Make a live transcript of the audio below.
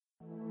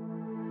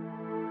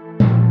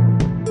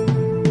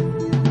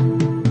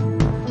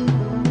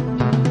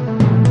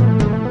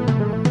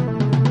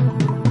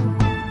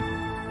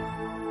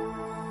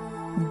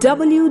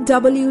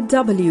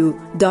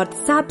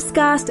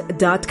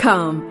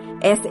www.sabscast.com.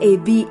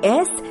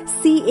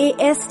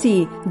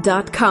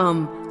 sabscast.com.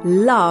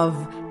 Love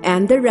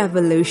and the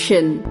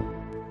Revolution.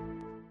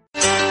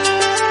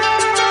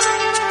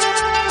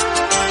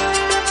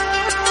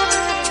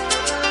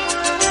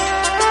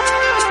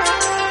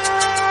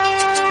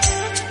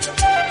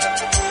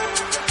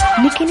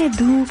 निकै नै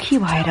दुखी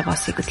भएर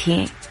बसेको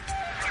थिएँ।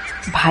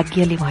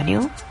 भाग्यले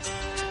भन्यो,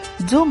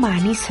 जो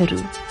मानिसहरू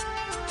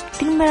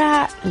तिम्रा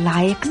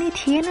लायक नै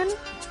थिएनन्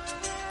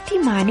ती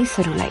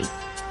मानिसहरूलाई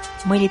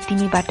मैले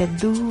तिमीबाट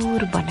दूर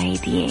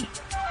बनाइदिए।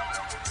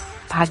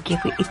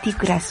 भाग्यको यति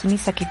कुरा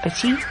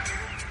सुनिसकेपछि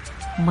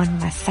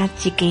मनमा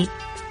साँच्चीकै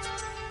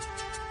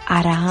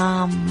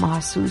आराम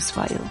महसुस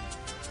भयो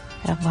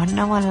र भन्न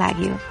मन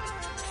लाग्यो,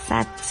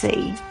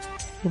 साँच्चै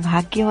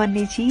भाग्य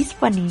भन्ने चीज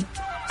पनि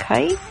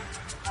खै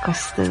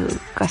कस्तो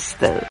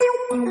कस्तो।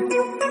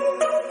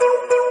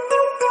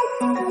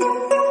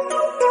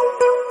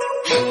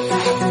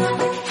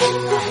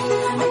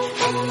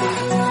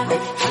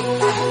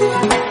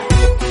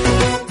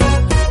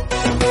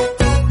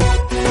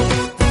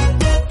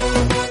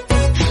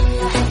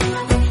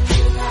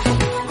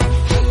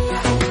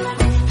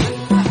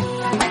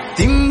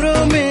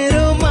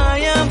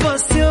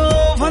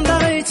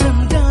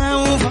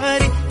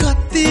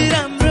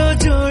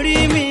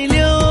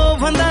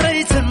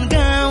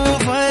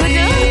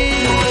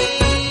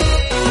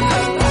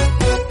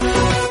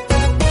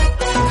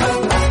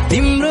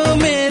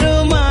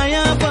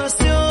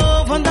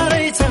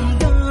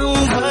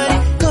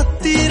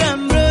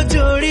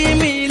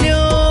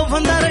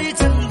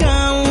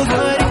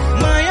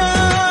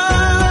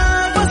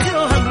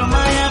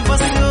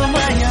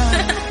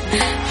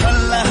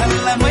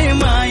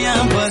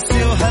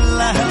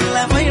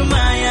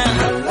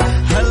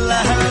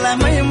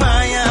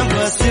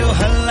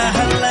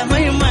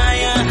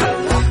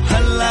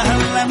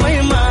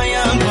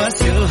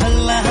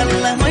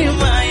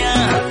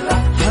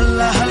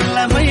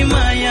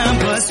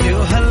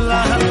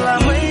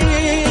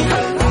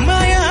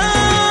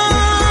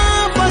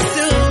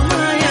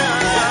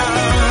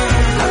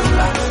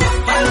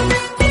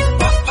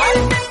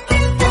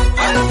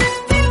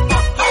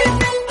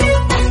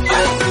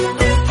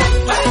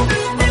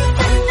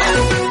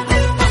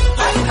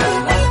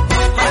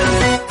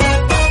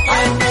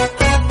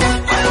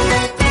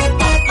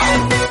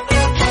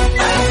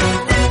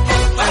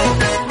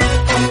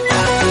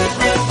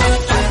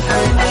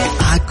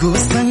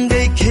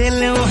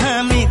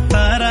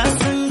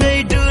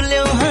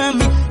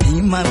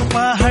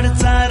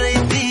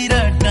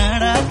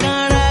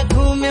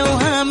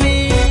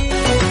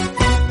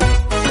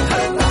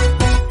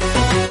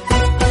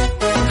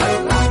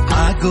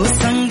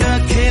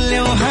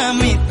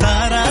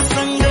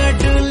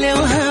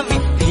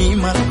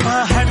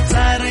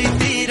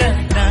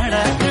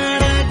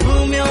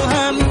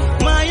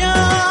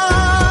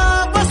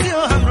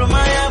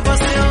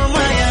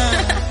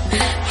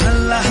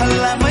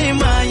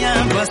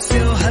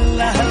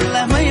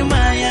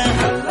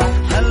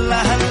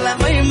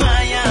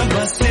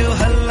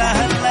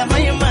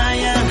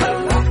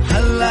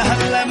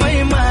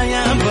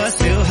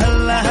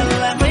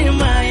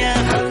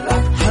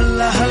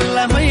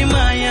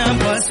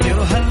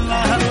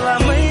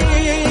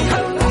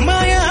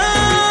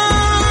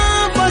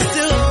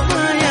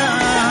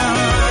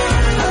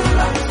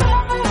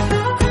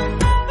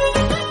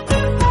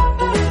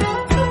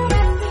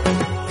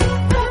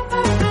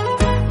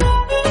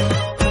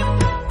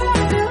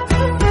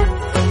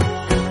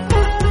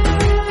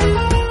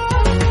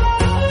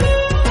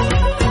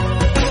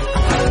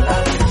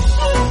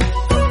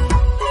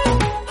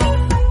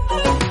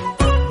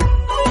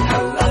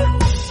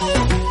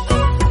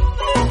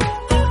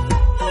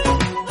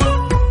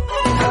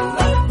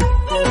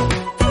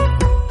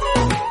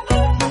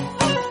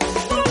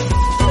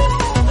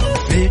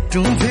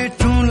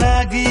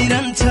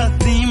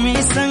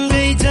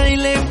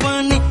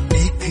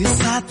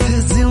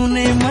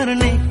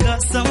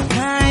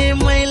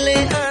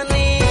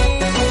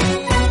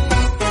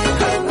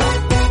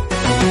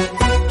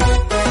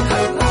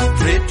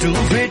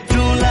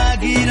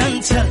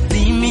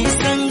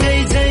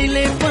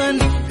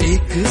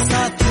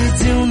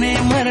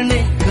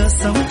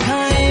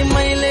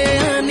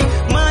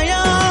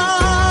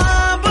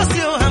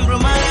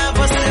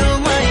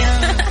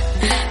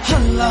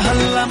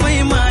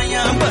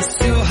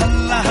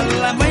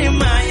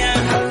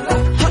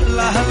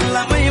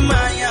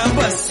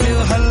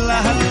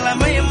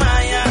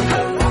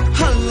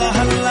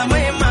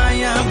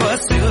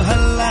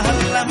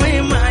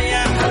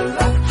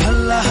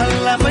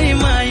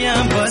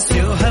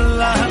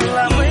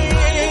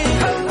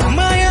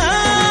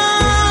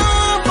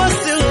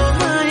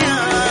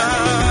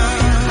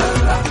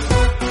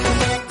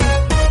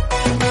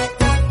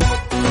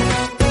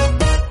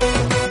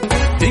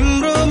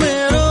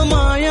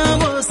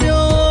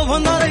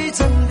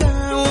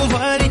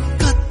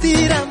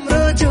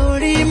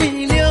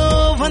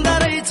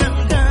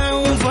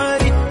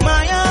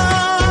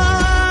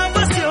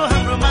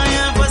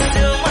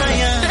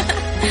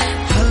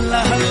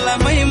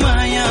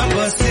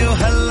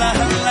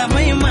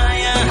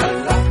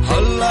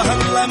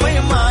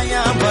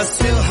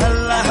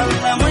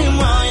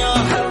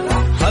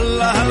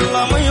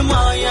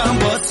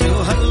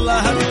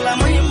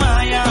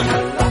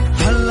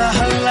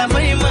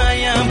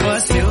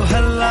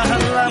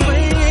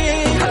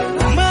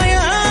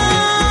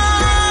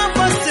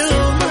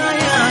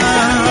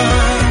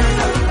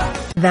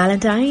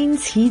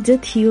 भ्यालेन्टाइन्स हिजो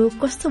थियो।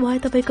 कस्तो भयो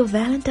तपाईँको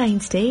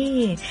भ्यालेन्टाइन्स डे?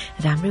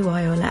 राम्रै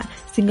भयो होला।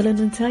 सिंगल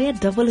हुनुहुन्छ या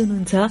डबल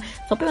हुनुहुन्छ,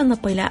 सबैभन्दा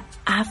पहिला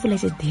आफूलाई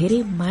चाहिँ धेरै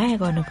माया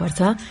गर्नुपर्छ।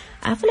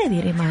 आफूलाई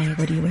धेरै माया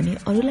गरियो भने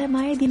अरूलाई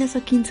माया दिन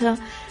सकिन्छ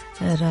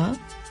र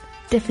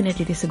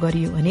डेफिनेटली त्यसो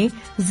गरियो भने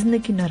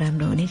जिन्दगी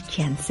नराम्रो हुने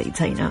चान्सै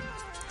छैन।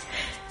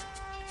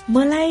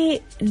 मलाई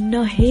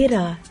नहेर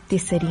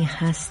त्यसरी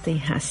हाँस्दै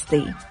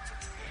हाँस्दै,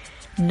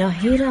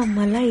 नहेर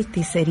मलाई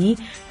त्यसरी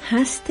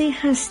हाँस्दै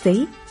हाँस्दै,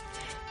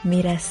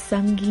 मेरा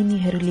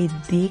सङ्गिनीहरूले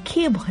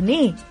देखे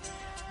भने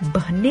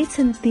भन्ने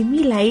छन्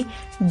तिमीलाई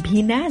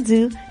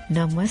भिनाजु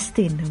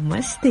नमस्ते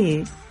नमस्ते।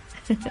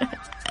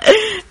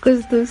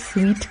 कस्तो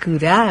स्वीट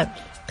कुरा।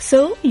 सो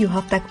यो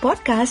हप्ताको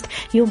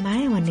पोडकास्ट यो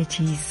माया भन्ने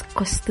चिज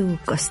कस्तो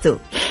कस्तो।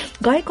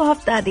 गएको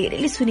हप्ता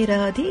धेरैले सुनेर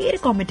धेरै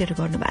कमेन्टहरू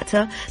गर्नुभएको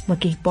छ। म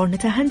केही पढ्न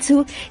चाहन्छु।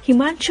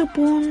 हिमांशु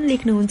पुन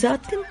लेख्नुहुन्छ,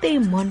 अत्यन्तै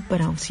मन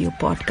पराउँछ यो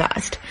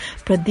पोडकास्ट।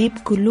 प्रदीप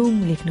गुलुङ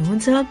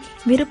लेख्नुहुन्छ,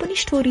 मेरो पनि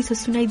स्टोरी छ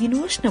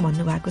सुनाइदिनुहोस् न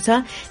भन्नुभएको छ।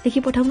 लेखि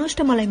पठाउनुहोस्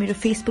न मलाई मेरो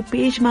फेसबुक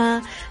पेजमा।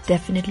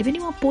 डेफिनेटली पनि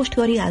म पोस्ट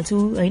गरिहाल्छु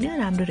होइन,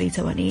 राम्रो रहेछ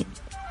भने।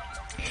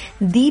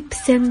 दीप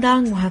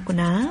सेन्दाङ उहाँको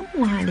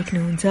नाम। उहाँ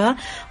लेख्नुहुन्छ,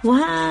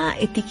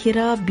 उहाँ यतिखेर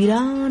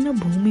बिरानो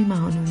भूमिमा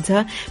हुनुहुन्छ।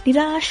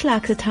 निराश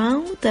लाग्छ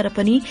ठाउँ, तर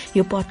पनि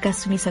यो पोडकास्ट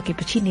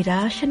सुनिसकेपछि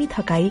निराशा नि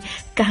थकाई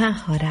कहाँ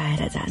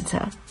हराएर जान्छ।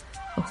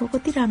 ओहो,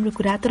 कति राम्रो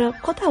कुरा। तर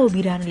कता हो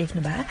बिरानो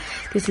लेख्नु भए?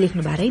 त्यस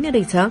लेख्नु भए नै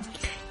रहेछ।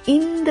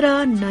 इन्द्र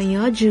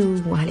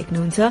नयजु उहाँ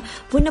लेख्नुहुन्छ,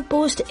 पुनः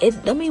पोस्ट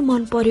एकदमै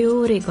मन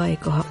पर्यो रे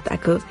गएको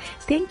हप्ताको।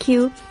 Thank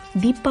you.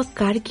 दीपक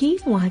कार्की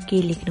उहाँ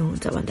के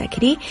लेख्नुहुन्छ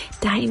भन्दाखेरि,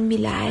 टाइम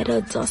मिलाएर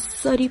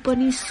जसरी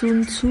पनि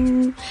सुन्छु,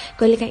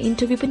 कहिलेकाहीँ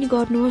इन्टरभ्यू पनि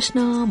गर्नुहोस् न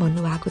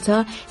भन्नुभएको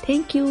छ।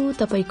 थ्याङ्क यू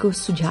तपाईँको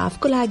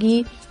सुझावको लागि।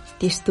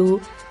 त्यस्तो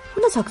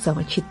हुन सक्छ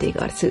म छिट्टै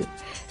गर्छु।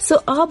 सो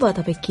अब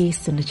तपाईँ के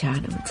सुन्न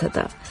चाहनुहुन्छ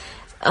त?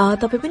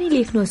 तपाईँ पनि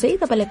लेख्नुहोस् है।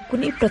 तपाईँलाई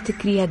कुनै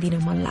प्रतिक्रिया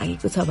दिन मन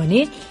लागेको छ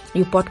भने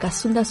यो पोडकास्ट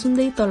सुन्दा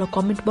सुन्दै तल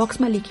कमेन्ट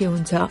बक्समा लेखे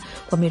हुन्छ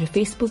वा मेरो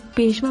फेसबुक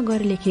पेजमा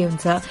गएर लेखे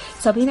हुन्छ।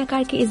 Sabina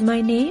Karki is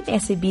my name,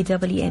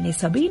 SABEENA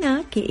Sabina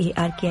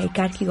KARKI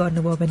Karki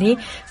गर्नुभयो भने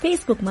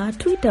फेसबुकमा,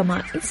 ट्विटरमा,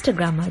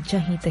 इन्स्टाग्राममा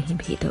जहीँ तहीँ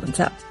भेट हुन्छ।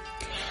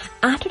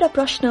 8वटा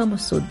प्रश्न म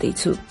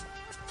सोध्दैछु।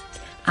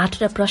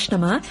 8वटा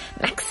प्रश्नमा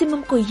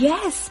म्याक्सिममको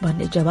यस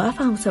भन्ने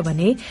जवाफ आउँछ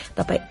भने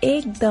तपाईँ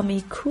एकदमै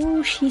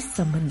खुशी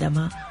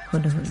सम्बन्धमा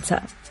हुनुहुन्छ।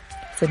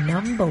 सो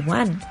नम्बर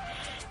 1,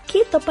 के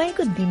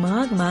तपाईँको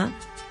दिमागमा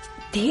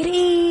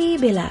धेरै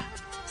बेला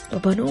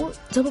भनौँ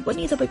जब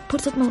पनि तपाईँ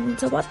फुर्सदमा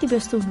हुनुहुन्छ, अति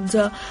व्यस्त हुनुहुन्छ,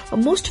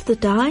 मोस्ट अफ द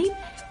टाइम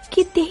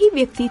के त्यही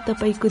व्यक्ति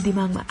तपाईँको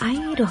दिमागमा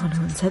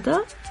आइरहनुहुन्छ त?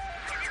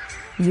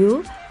 यो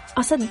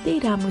असाध्यै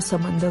राम्रो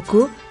सम्बन्धको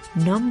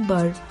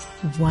नम्बर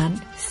 1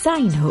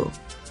 साइन हो।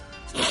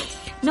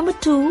 नम्बर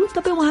 2,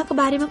 तपाईँ उहाँको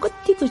बारेमा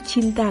कतिको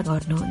चिन्ता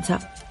गर्नुहुन्छ।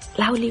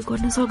 लाउले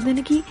गर्न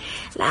सक्दैन कि,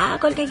 ला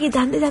कहिले के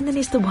जान्दै जान्दैन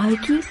यस्तो भयो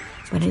कि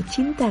भनेर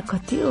चिन्ता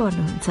कति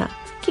गर्नुहुन्छ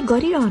कि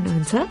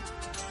गरिरहनुहुन्छ?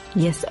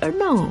 Yes or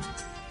no?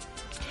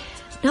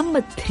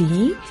 नम्बर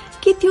 3,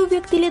 के त्यो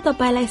व्यक्तिले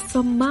तपाईँलाई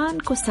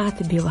सम्मानको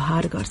साथ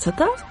व्यवहार गर्छ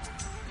त?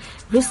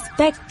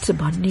 रेस्पेक्ट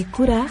भन्ने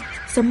कुरा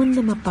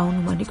सम्बन्धमा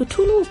पाउनु भनेको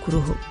ठूलो कुरो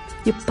हो।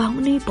 यो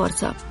पाउनै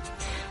पर्छ।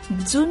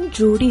 जुन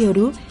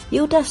जोडीहरू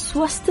एउटा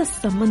स्वस्थ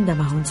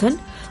सम्बन्धमा हुन्छन्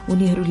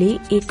उनीहरूले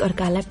एक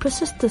अर्कालाई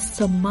प्रशस्त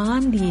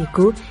सम्मान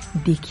दिएको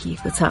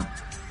देखिएको छ।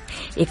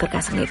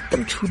 एकअर्कासँग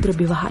एकदम क्षुद्र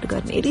व्यवहार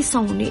गर्ने,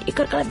 रिसाउने,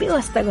 एकअर्कालाई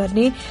व्यवस्था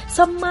गर्ने,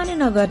 सम्मान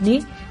नगर्ने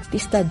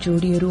त्यस्ता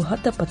जोडीहरू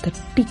हतपत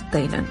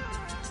टिक्दैनन्।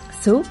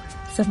 सो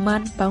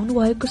सम्मान पाउनु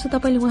भएको छ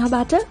तपाईँले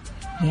उहाँबाट?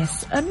 यस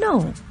अर नो?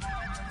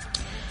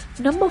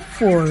 नम्बर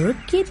 4,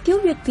 के त्यो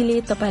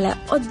व्यक्तिले तपाईँलाई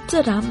अझ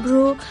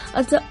राम्रो,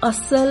 अझ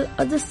असल,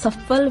 अझ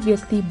सफल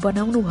व्यक्ति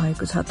बनाउनु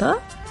भएको छ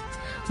त?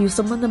 यो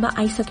सम्बन्धमा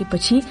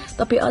आइसकेपछि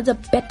तपाईँ अझ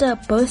बेटर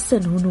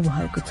पर्सन हुनु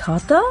भएको छ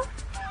त?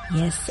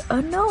 Yes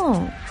or no?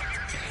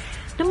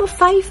 नम्बर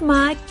 5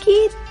 मा के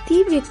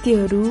ती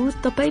व्यक्तिहरू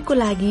तपाईँको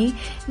लागि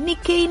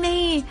निकै नै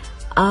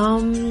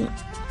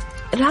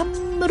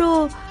राम्रो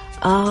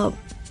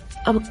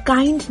अब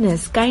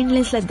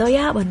काइन्डनेसलाई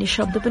दया भन्ने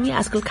शब्द पनि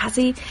आजकल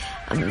खासै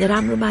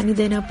राम्रो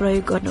मानिँदैन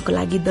प्रयोग गर्नको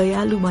लागि।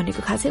 दयालु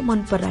भनेको खासै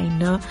मन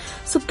पराइन्न।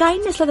 सो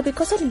काइन्डनेसलाई तपाईँ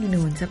कसरी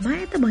लिनुहुन्छ?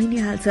 माया त भइ नै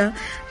हाल्छ,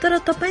 तर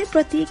तपाईँ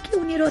प्रति के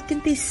उनीहरू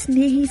अत्यन्तै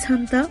स्नेही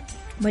छन् त?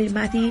 मैले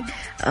माथि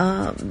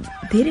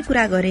धेरै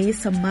कुरा गरेँ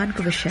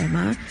सम्मानको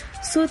विषयमा।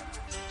 सो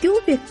त्यो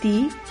व्यक्ति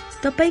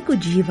तपाईँको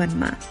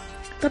जीवनमा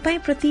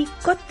तपाईँ प्रति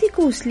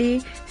कतिको उसले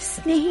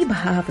स्नेही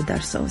भाव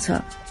दर्शाउँछ?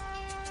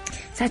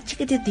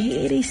 साँच्चीकै त्यो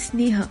धेरै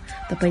स्नेह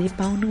तपाईँले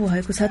पाउनु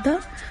भएको छ त?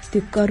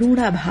 त्यो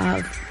करुणा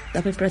भाव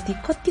तपाईँ प्रति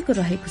कतिको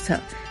रहेको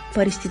छ?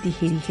 परिस्थिति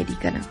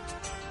हेरिकन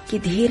के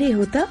धेरै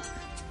हो त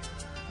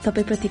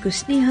तपाईँ प्रतिको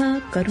स्नेह,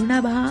 करुणा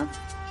भाव?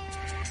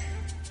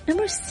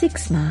 नम्बर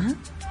 6 मा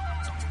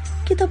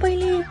के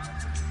तपाईँले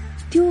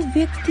त्यो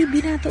व्यक्ति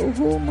बिना त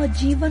ओहो म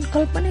जीवन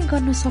कल्पना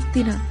गर्न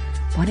सक्दिनँ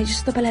भने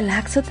जस्तो तपाईँलाई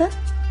लाग्छ त?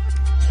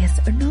 Yes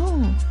or no?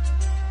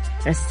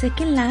 र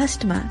सेकेन्ड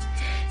लास्टमा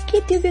के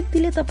त्यो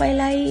व्यक्तिले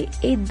तपाईलाई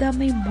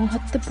एकदमै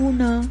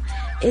महत्त्वपूर्ण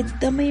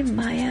एकदमै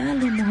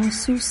मायाले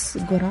महसुस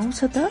गराउँछ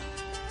त?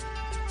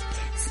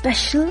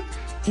 Special,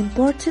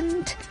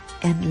 important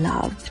and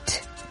loved.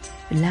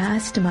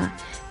 लास्टमा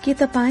के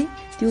तपाईँ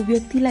त्यो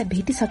व्यक्तिलाई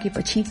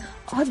भेटिसकेपछि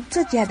अझ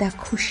ज्यादा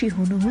खुसी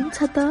हुनुहुन्छ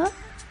त?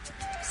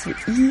 सो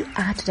यी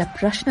 8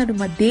 प्रश्नहरू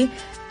मध्ये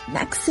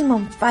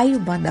म्याक्सिमम 5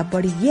 भन्दा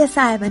बढी यस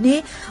आयो भने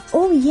oh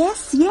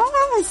yes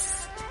yes,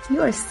 you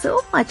are so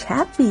much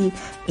happy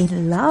in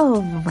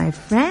love my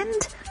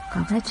friend.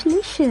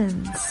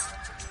 Congratulations.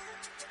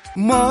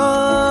 म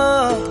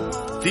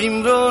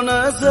तिम्रो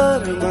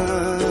नजरमा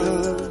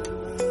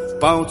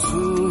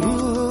पाउँछु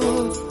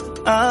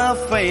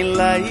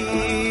आफैलाई,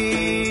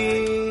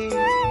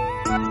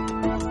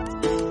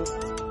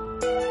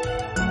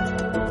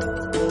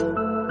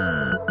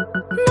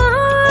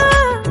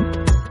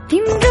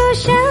 तिम्रो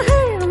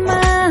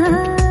शहरमा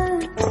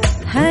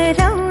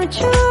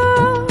हराउँछु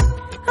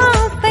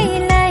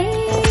आफैलाई।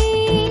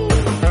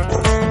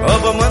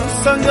 अब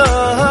मनसँग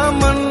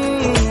मन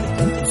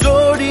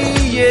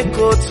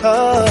जोडिएको छ,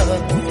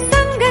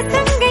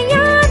 सँगसँगै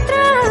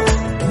यात्रा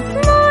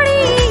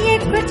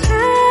मोडिएको छ।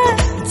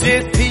 जे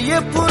थिए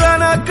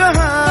पुराना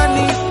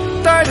कहानी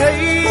टाढै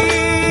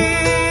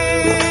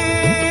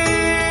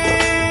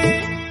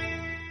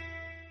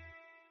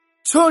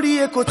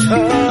छोडिएको छ।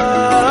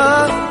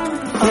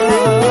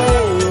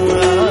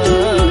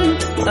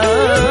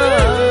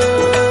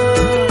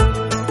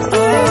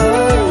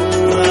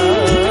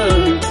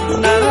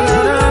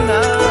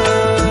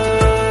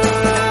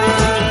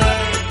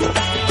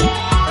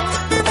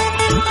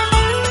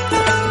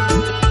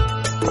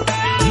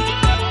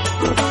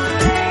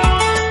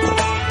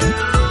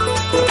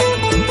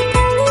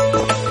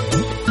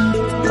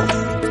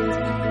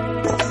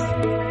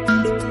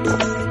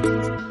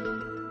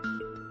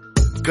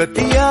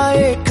 कति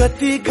आए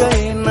कति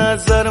गए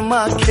नजरमा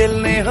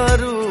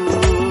खेल्नेहरू,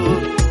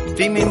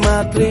 तिमी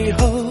मात्रै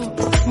हो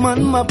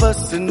मनमा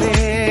बस्ने।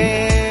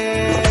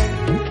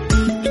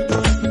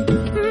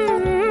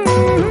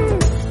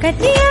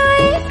 कति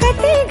आए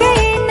कति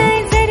गए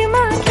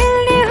नजरमा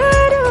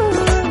खेल्नेहरू,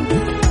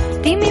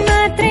 तिमी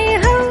मात्रै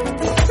हो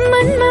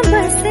मनमा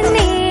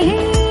बस्ने।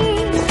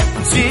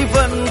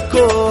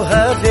 जीवनको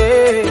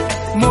हरेक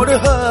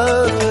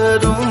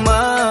मोडहरूमा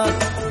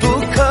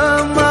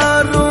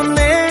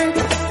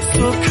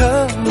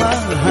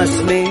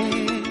हस्ने।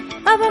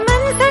 अब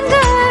मनसँग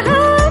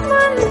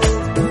मन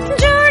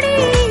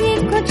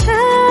जोडिएको छ,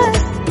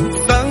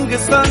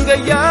 सँगसँग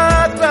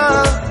यात्रा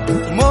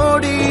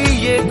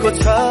मोडिएको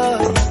छ।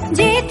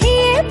 जे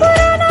थिए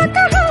पुराना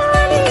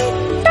कहानी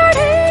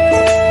टाढै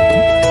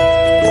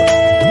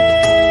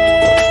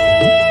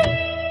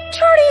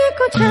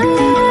छोडिएको छ।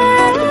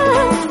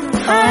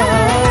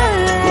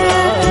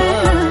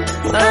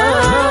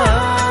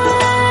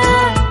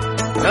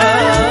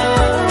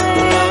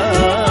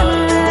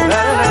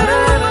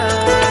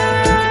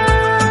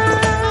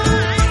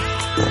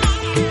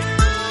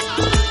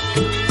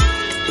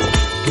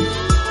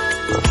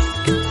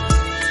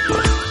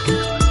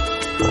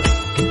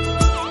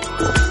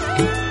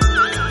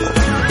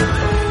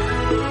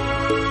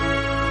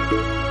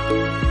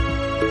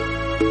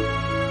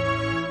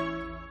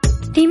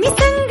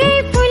 तिमीसँगै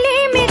फुले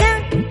मेरा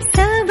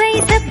सबै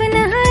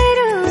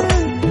सपनाहरू,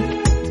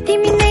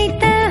 तिमी नै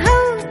त हौ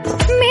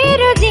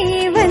मेरो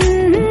जीवन।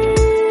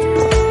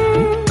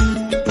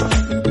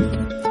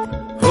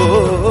 हो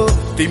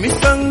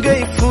तिमीसँगै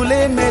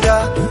फुले मेरा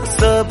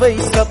सबै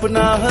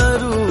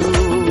सपनाहरू,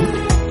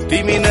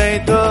 तिमी नै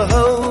त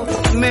हौ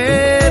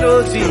मेरो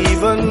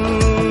जीवन।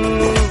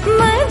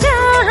 म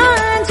जहाँ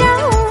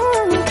जाऊँ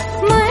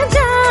म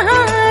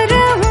जहाँ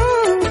रहूँ,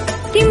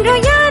 तिम्रो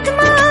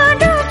यादमा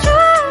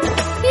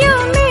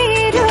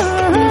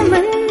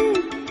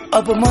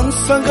अब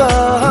मनसँग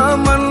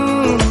मन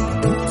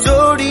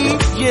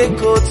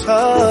जोडिएको छ,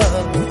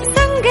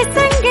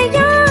 सँगसँगै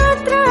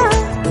यात्रा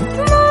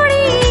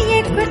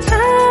मोडिएको छ।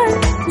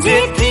 जे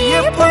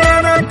थिए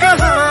पुराना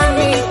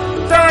कहानी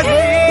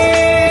टाढै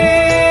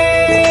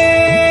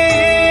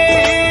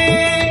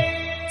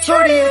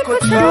छोडिएको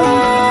छ।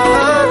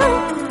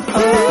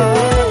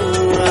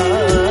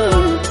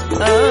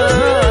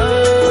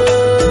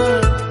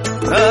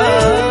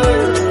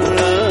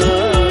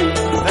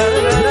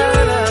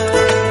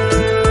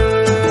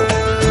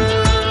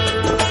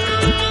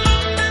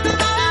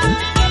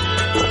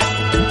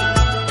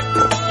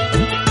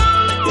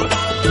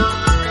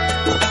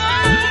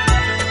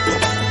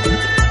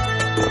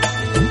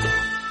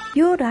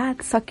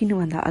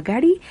 सकिनुभन्दा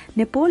अगाडि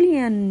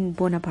नेपोलियन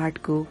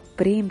बोनापार्टको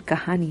प्रेम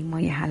कहानी म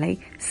यहाँलाई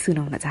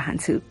सुनाउन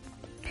चाहन्छु।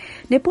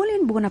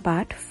 नेपोलियन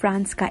बोनापार्ट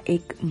फ्रान्सका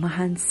एक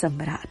महान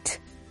सम्राट।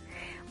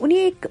 उनी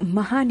एक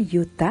महान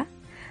योद्धा,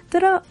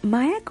 तर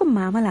मायाको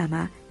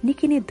मामलामा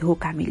निकै नै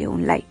धोका मिल्यो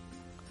उनलाई।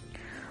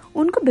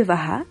 उनको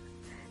विवाह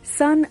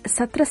सन्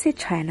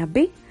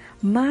 1796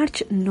 मार्च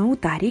 9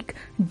 तारिक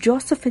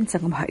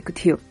जोसेफिनसँग भएको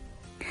थियो।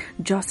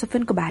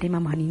 जोसेफिनको बारेमा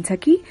भनिन्छ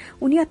कि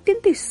उनी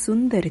अत्यन्तै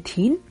सुन्दर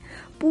थिइन्।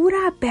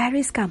 पूरा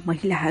प्यारिसका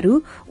महिलाहरू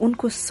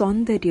उनको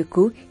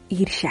सौन्दर्यको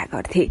ईर्ष्या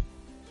गर्थे।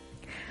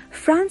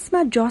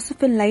 फ्रान्समा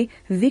जोसेफिनलाई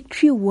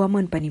भिक्ट्री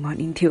वुमन पनि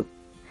भनिन्थ्यो।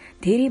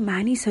 धेरै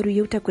मानिसहरू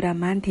एउटा कुरा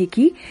मान्थे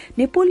कि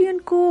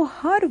नेपोलियनको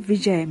हर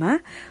विजयमा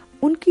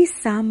उनकी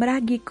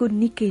साम्राज्यको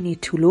निकै नै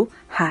ठूलो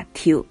हात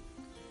थियो।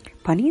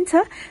 भनिन्छ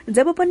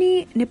जब पनि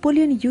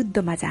नेपोलियन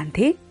युद्धमा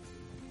जान्थे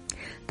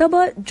तब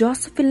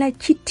जोसेफिनलाई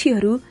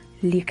चिठीहरू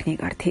लेख्ने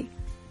गर्थे।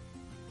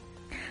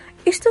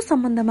 यस्तो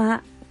सम्बन्धमा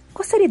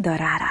कसरी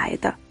दरार आयो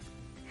त?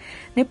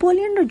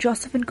 नेपोलियन र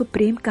जोसेफिनको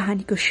प्रेम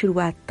कहानीको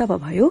शुरूआत तब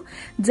भयो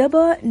जब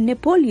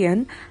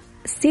नेपोलियन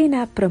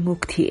सेना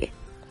प्रमुख थिए।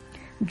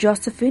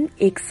 जोसेफिन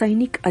एक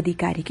सैनिक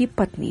अधिकारीकी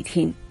पत्नी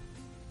थिइन्।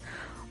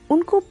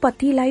 उनको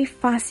पतिलाई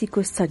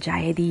फाँसीको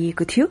सजाय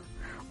दिइएको थियो।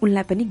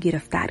 उनलाई पनि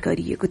गिरफ्तार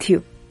गरिएको थियो।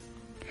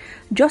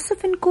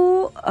 जोसेफिनको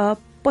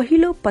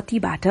पहिलो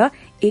पतिबाट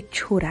एक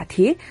छोरा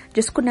थिए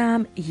जसको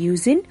नाम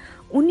युजिन।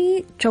 उनी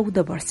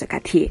 14 वर्षका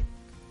थिए।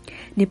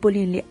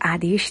 नेपोलियनले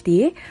आदेश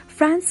दिए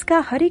फ्रान्सका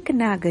हरेक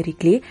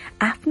नागरिकले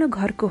आफ्नो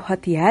घरको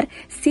हतियार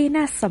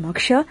सेना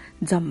समक्ष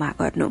जम्मा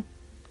गर्नु।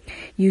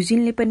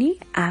 युजिनले पनि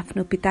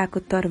आफ्नो पिताको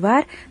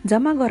तरवार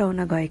जम्मा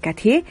गराउन गएका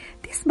थिए।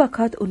 त्यस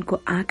बखत उनको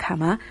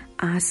आँखामा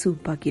आँसु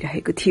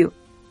बगिरहेको थियो।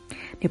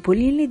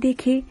 नेपोलियनले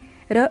देखे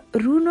र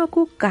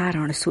रुनको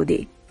कारण सोधे।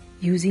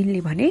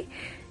 युजिनले भने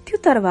त्यो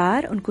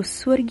तरवार उनको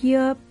स्वर्गीय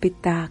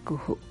पिताको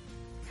हो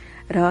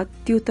र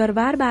त्यो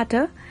तरवारबाट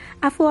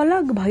आफू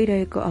अलग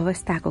भइरहेको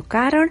अवस्थाको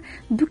कारण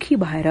दुखी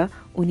भएर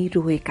उनी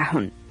रोएका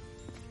हुन्।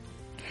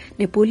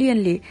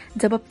 नेपोलियनले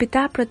जब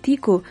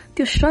पिताप्रतिको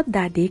त्यो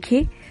श्रद्धा देखे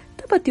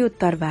तब त्यो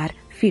तरवार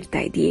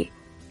फिर्ताइदिए।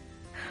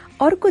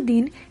 अर्को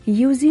दिन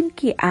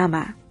युजिनकी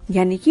आमा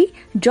यानि कि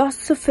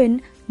जोसेफिन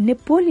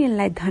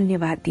नेपोलियनलाई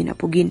धन्यवाद दिन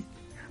पुगिन्।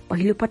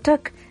 पहिलो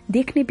पटक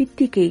देख्ने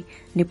बित्तिकै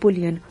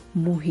नेपोलियन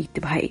मोहित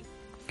भए।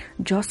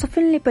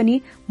 जोसेफिनले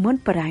पनि मन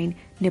पराइन्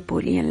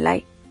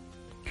नेपोलियनलाई।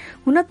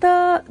 हुन त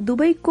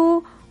दुवैको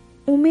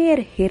उमेर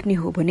हेर्ने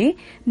हो भने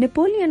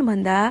नेपोलियन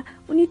भन्दा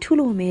उनी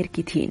ठूलो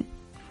उमेरकी थिइन्।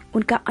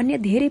 उनका अन्य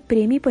धेरै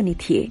प्रेमी पनि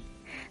थिए,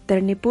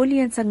 तर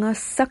नेपोलियनसँग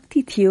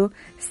शक्ति थियो,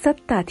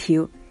 सत्ता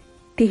थियो।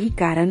 त्यही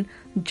कारण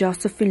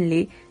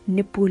जोसेफिनले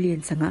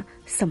नेपोलियनसँग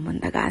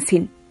सम्बन्ध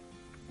गाँसिन्।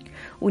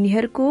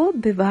 उनीहरूको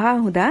विवाह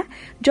हुँदा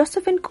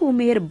जोसेफिनको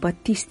उमेर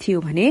 32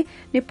 थियो भने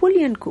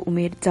नेपोलियनको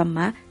उमेर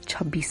जम्मा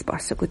 26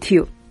 वर्षको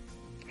थियो।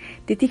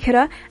 त्यतिखेर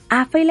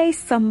आफैलाई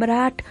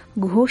सम्राट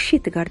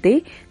घोषित गर्दै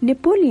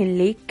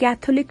नेपोलियनले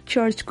क्याथोलिक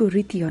चर्चको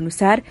रीति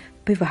अनुसार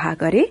विवाह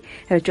गरे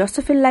र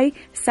जोसेफिनलाई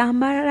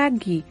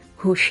साम्राज्ञी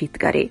घोषित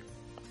गरे।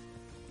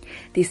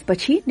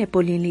 त्यसपछि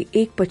नेपोलियनले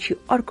एकपछि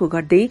अर्को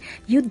गर्दै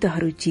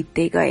युद्धहरू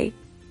जित्दै गए।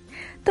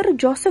 तर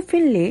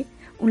जोसेफिनले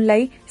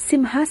उनलाई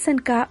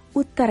सिंहासनका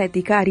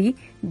उत्तराधिकारी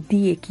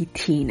दिएकी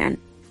थिएनन्।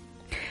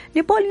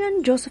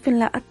 नेपोलियन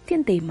जोसेफिनलाई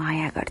अत्यन्तै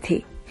माया गर्थे।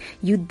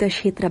 युद्ध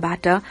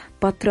क्षेत्रबाट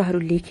पत्रहरू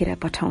लेखेर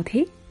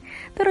पठाउँथे,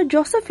 तर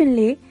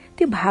जोसेफिनले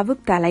त्यो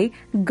भावुकतालाई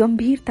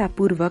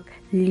गम्भीरतापूर्वक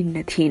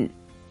लिन्न थिइन्।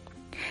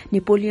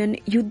 नेपोलियन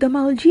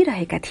युद्धमा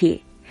उल्झिरहेका थिए।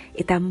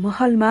 यता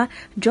महलमा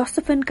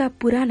जोसेफिनका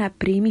पुराना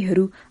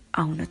प्रेमीहरू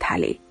आउन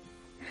थाले।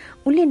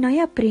 उनले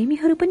नयाँ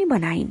प्रेमीहरू पनि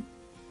बनाइन्।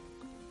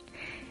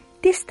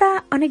 त्यस्ता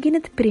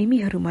अनगिनत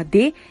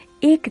प्रेमीहरूमध्ये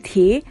एक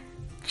थिए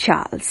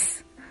चार्ल्स।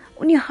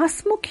 उनी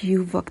हसमुख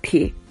युवक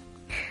थिए।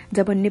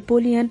 जब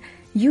नेपोलियन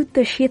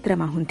युद्ध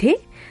क्षेत्रमा हुन्थे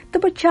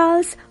तब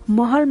चार्ल्स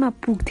महलमा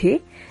पुग्थे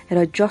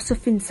र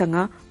जोसेफिनसँग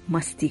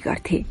मस्ती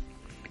गर्थे।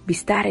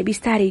 बिस्तारै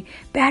बिस्तारै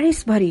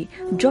प्यारिसभरि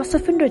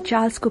जोसेफिन र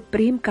चार्ल्सको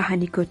प्रेम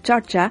कहानीको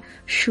चर्चा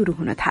शुरू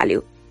हुन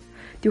थाल्यो।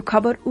 त्यो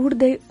खबर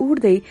उड्दै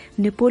उड्दै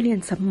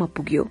नेपोलियनसम्म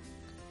पुग्यो।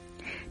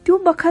 त्यो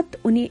बखत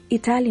उनी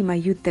इटालीमा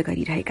युद्ध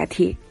गरिरहेका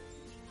थिए।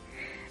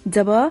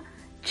 जब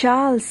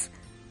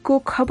चार्ल्सको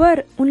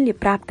खबर उनले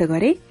प्राप्त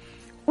गरे,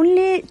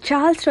 उनले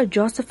चार्ल्स र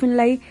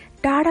जोसेफिनलाई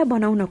टाढा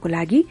बनाउनको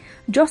लागि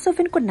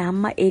जोसेफिनको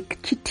नाममा एक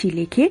चिठी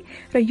लेखे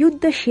र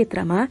युद्ध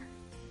क्षेत्रमा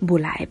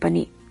बोलाए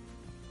पनि।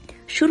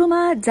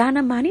 शुरूमा जान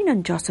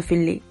मानिनन्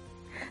जोसेफिनले,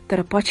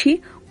 तर पछि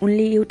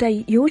उनले एउटा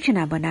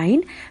योजना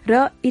बनाइन्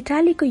र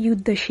इटालीको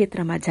युद्ध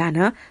क्षेत्रमा जान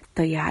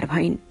तयार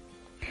भइन्।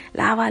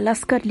 लावा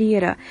लस्कर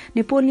लिएर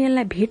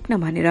नेपोलियनलाई भेट्न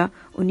भनेर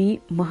उनी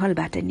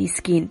महलबाट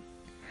निस्किन्।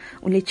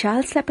 उनले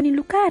चार्ल्सलाई पनि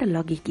लुकाएर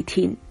लगेकी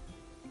थिइन्।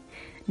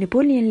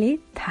 नेपोलियनले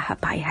थाहा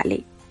पाइहाले।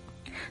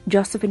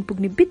 जोसेफिन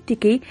पुग्ने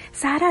बित्तिकै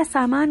सारा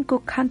सामानको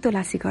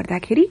खानतलासी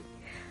गर्दाखेरि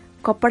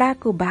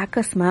कपडाको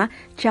बाकसमा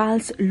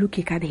चार्ल्स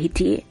लुकेका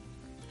भेटिए।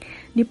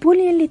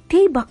 नेपोलियनले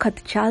त्यही बखत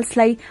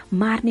चार्ल्सलाई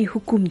मार्ने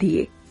हुकुम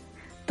दिए,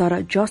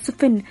 तर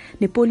जोसेफिन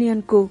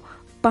नेपोलियनको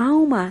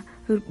पाउमा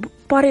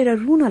परेर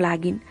रुन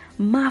लागिन्,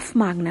 माफ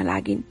माग्न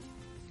लागिन्।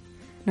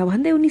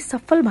 नभन्दै उनी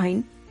सफल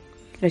भइन्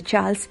र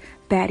चार्ल्स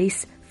प्यारिस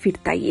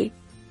फिर्ताइए।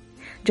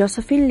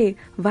 जोसेफिनले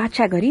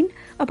वाचा गरिन्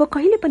अब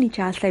कहिले पनि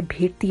चार्ल्सलाई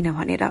भेट्दिन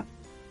भनेर।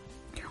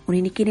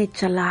 उनी निकै नै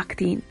चलाक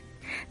थिइन्।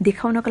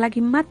 देखाउनको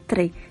लागि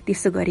मात्रै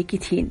त्यसो गरेकी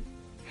थिइन्।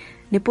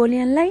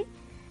 नेपोलियनलाई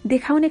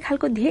देखाउने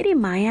खालको धेरै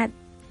माया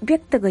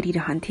व्यक्त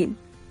गरिरहन्थिन्।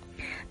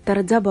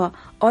 तर जब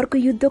अर्को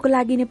युद्धको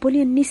लागि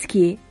नेपोलियन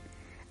निस्किए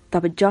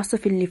तब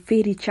जोसेफिनले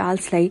फेरि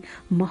चार्ल्सलाई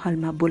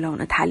महलमा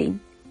बोलाउन थालिन्।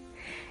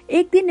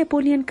 एक दिन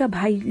नेपोलियनका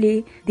भाइले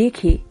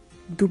देखे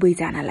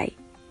दुवैजनालाई,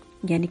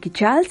 यानि कि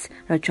चार्ल्स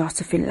र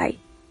जोसेफिनलाई।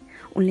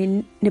 उनले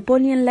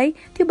नेपोलियनलाई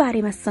त्यो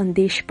बारेमा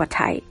सन्देश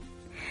पठाए।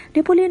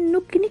 नेपोलियन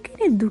निकै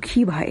नै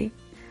दुखी भए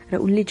र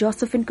उनले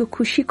जोसेफिनको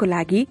खुशीको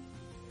लागि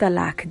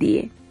तलाक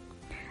दिए।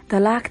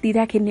 तलाक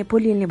दिँदाखेरि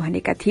नेपोलियनले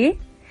भनेका थिए,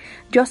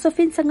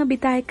 जोसेफिनसँग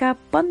बिताएका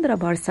 15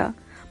 वर्ष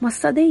म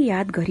सधैँ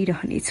याद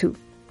गरिरहनेछु।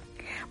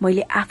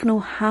 मैले आफ्नो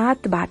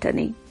हातबाट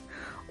नै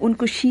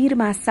उनको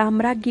शिरमा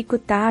साम्राज्यको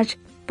ताज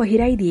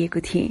पहिराइदिएको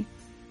थिएँ।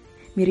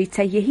 मेरो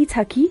इच्छा यही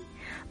छ कि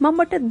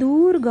मबाट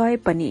दूर गए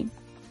पनि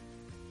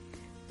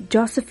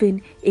जोसेफिन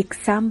एक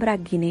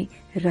साम्राज्ञी नै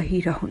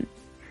रहिरहुन्।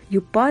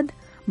 यो पद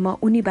म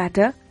उनीबाट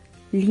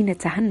लिन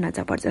चाहन्न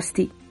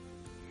जबरजस्ती।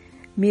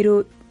 मेरो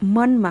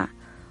मनमा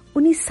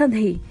उनी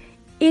सधैँ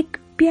एक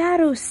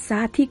प्यारो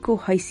साथीको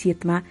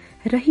हैसियतमा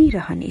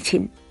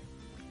रहिरहनेछिन्।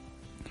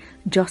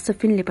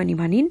 जोसेफिनले पनि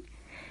भनिन्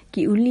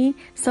कि उनले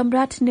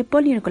सम्राट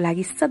नेपोलियनको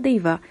लागि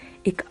सदैव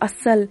एक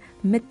असल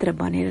मित्र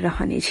बनेर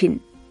रहनेछिन्।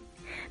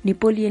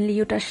 नेपोलियनले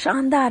एउटा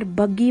शानदार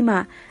बग्गीमा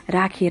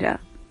राखेर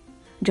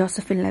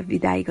जोसेफिनलाई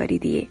विदाई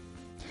गरिदिए।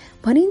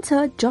 भनिन्छ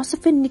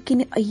जोसेफिन निकै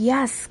नै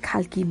अयास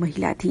खालकी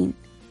महिला थिइन्।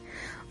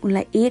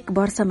 उनलाई एक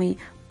वर्षमै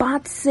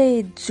 500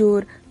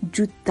 जोर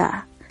जुत्ता,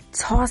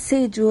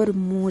 600 जोर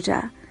मोजा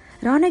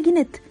र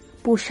अनगिनत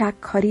पोशाक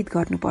खरिद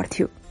गर्नु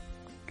पर्थ्यो।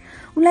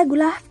 उनलाई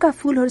गुलाबका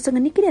फूलहरूसँग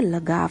निकै नै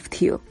लगाव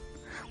थियो।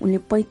 उनले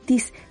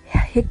 35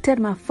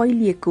 हेक्टरमा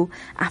फैलिएको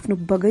आफ्नो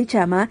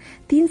बगैँचामा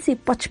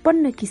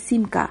 355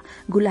 किसिमका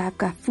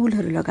गुलाबका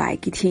फूलहरू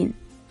लगाएकी थिइन्।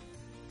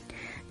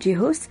 जे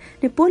होस्,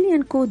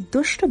 नेपोलियनको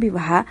दोस्रो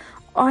विवाह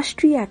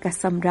अस्ट्रियाका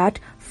सम्राट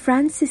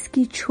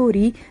फ्रान्सिसकी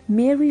छोरी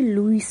मेरी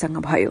लुईसँग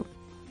भयो।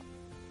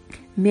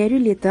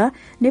 मेरीले त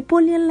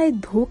नेपोलियनलाई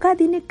धोका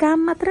दिने काम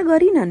मात्र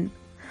गरिनन्,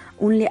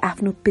 उनले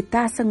आफ्नो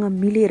पितासँग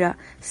मिलेर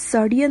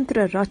षड्यन्त्र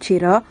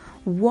रचेर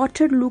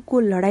वाटरलूको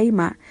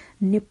लडाईँमा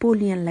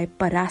नेपोलियनलाई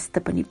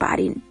परास्त पनि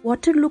पारिन्।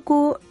 वाटरलूको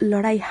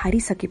लडाई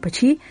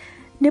हारिसकेपछि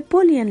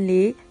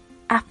नेपोलियनले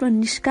आफ्नो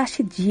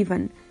निष्कासित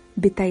जीवन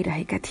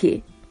बिताइरहेका थिए।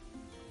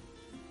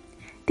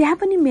 त्यहाँ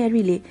पनि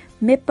मेरीले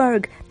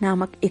मेपर्ग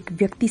नामक एक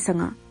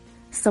व्यक्तिसँग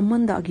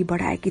सम्बन्ध अघि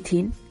बढाएकी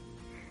थिइन्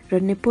र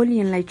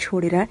नेपोलियनलाई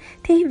छोडेर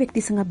त्यही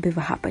व्यक्तिसँग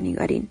विवाह पनि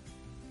गरिन्।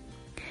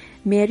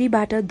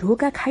 मेरीबाट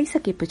धोका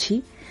खाइसकेपछि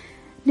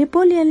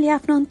नेपोलियनले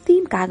आफ्नो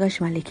अन्तिम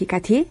कागजमा लेखेका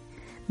थिए,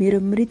 मेरो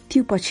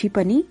मृत्युपछि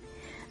पनि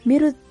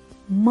मेरो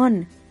मन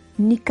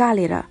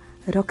निकालेर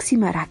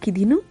रक्सीमा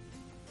राखिदिनु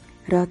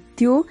र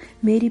त्यो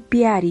मेरी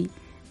प्यारी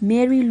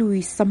मेरी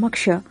लुई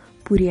समक्ष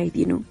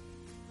पुर्याइदिनु।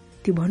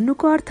 त्यो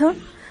भन्नुको अर्थ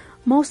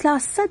म उसलाई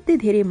असाध्यै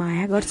धेरै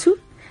माया गर्छु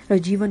र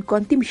जीवनको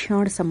अन्तिम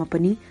क्षणसम्म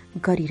पनि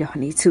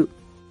गरिरहनेछु।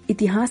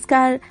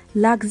 इतिहासकार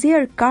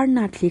लाग्जेयर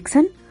कार्नाट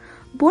लेख्छन्,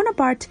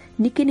 बोनापार्ट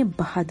निकै नै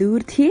बहादुर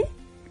थिए,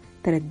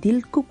 तर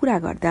दिलको कुरा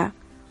गर्दा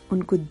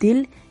उनको दिल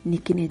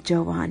निकै नै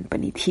जवान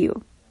पनि थियो।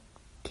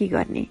 के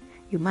गर्ने,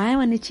 यो माया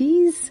भन्ने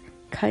चीज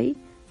खै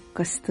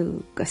कस्तो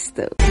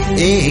कस्तो।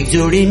 एक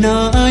जोडी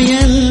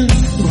नयन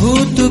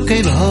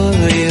भुतुकै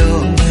भयो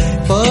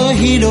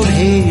पहिलो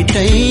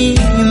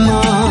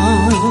भेटैमा,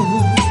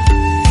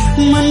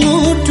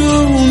 मनमुटु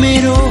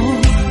मेरो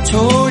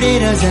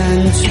छोडेर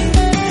जान्छु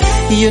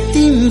यो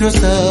तिम्रो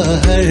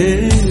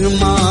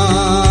सहरमा,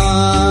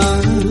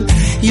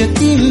 यो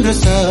तिम्रो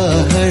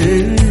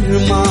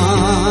सहरमा।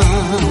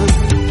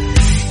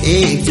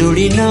 एक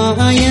जोडी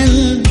नयन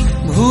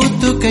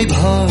भुतुकै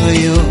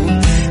भयो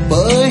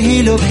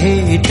पहिलो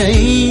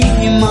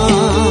भेटैमा,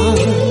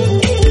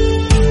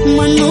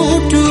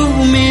 मनमुटु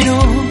मेरो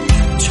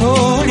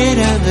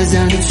छोडेर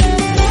जान्छु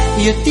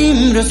यो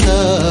तिम्रो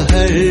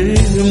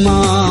सहरमा,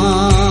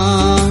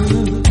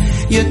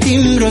 यो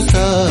तिम्रो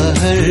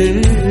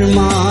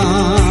सहरमा।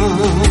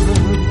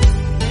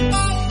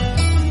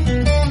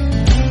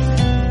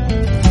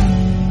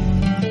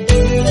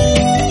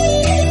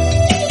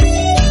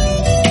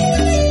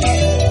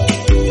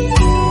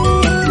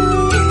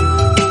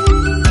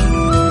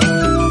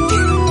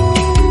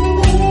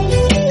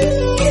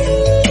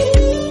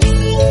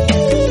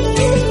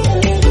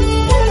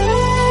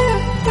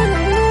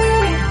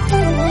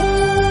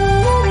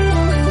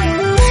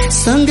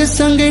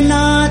 सँगसँगै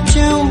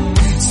नाच्यौं,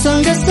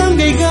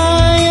 सँगसँगै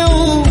गायौं,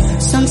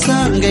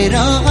 सँगसँगै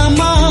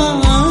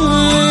रमायौं।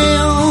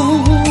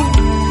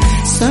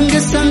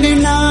 सँगसँगै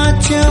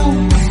नाच्यौं,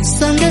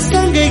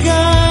 सँगसँगै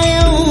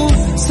गायौं,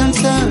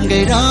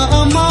 सँगसँगै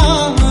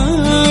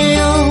रमायौं।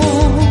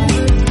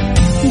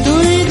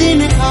 2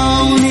 दिन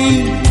आउने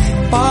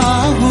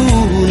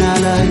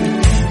पाहुनालाई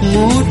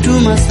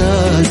मुटुमा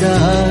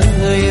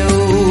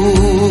सजायौं।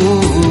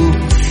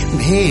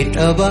 भेट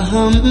अब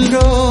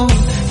हाम्रो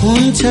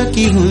हुन्छ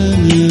कि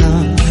हुन्न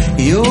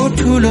यो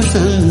ठुलो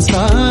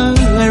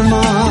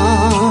संसारमा,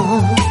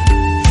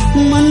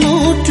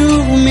 मनमुटु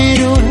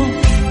मेरो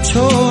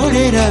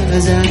छोडेर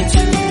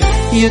जान्छु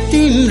यो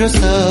तिम्रो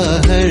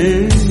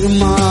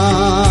सहरमा,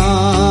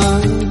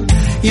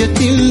 यो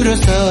तिम्रो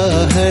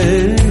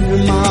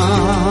सहरमा।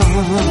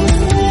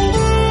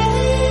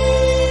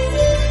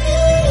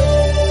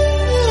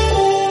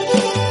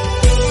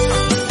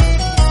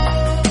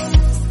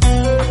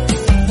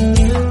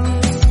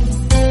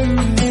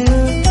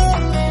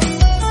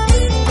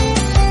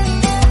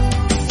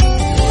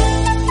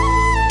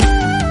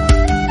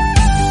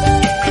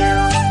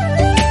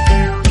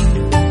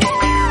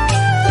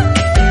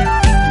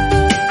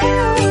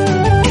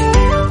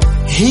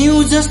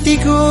 जस्ती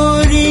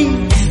गोरी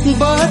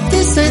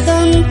बत्तीसै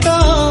दन्त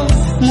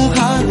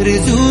मुहार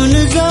जुन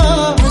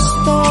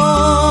जस्तो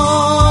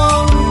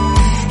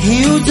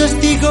हिउँ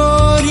जस्ती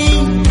गोरी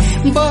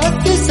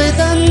बत्तीसै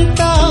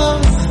दन्त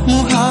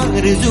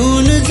मुहार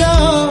जुन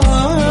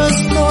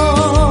जस्तो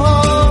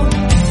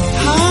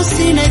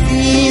हाँसी नै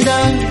दिँदा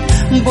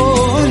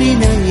बोली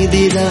नै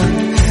दिँदा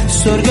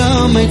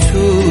स्वर्गमै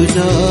छु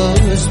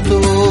जस्तो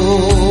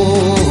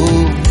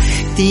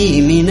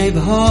तिमी नै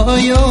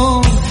भयो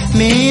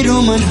मेरो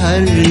मन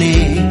हर्ने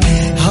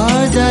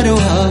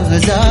हजारौं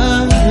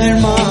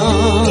हजारमा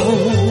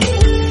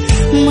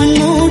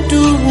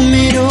मनमुटु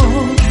मेरो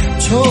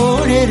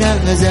छोडेर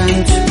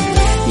जान्छु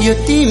यो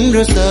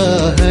तिम्रो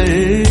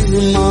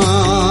सहरमा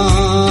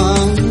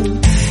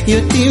यो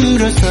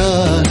तिम्रो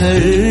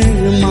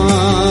सहरमा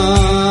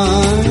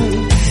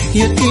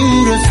यो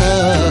तिम्रो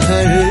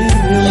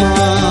सहरमा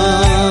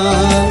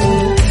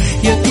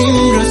यो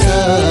तिम्रो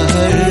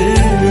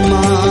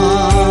सहरमा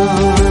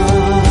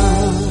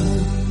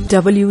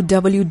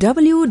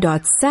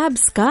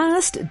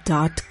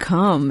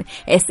www.sabscast.com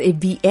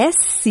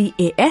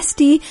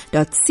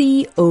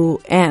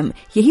sabscast.com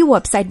यही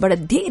वेबसाइटबाट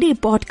धेरै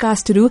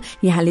पडकास्टहरू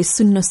यहाँले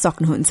सुन्न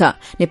सक्नुहुन्छ।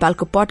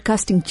 नेपालको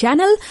पडकास्टिङ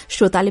च्यानल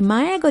श्रोताले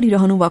माया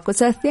गरिरहनु भएको छ,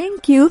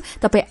 थ्यांक यू।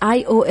 तपाई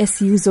iOS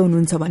युजर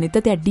हुनुहुन्छ भने त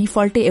त्यहाँ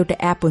डिफल्टै एउटा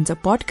एप हुन्छ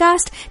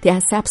पडकास्ट,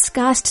 त्यहाँ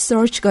सबस्कास्ट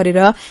सर्च गरेर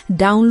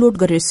डाउनलोड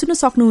गरेर सुन्न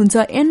सक्नुहुन्छ।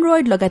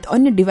 एन्ड्रोइड लगायत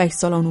अन्य डिभाइस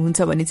चलाउनुहुन्छ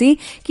भने चाहिँ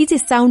कि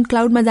चाहिँ साउन्ड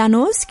क्लाउडमा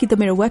जानुहोस् कि त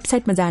मेरो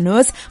वेबसाइटमा जानुहोस्,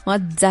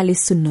 मजाले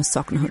सुन्न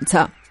सक्नुहुन्छ।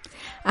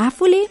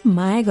 आफूले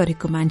माया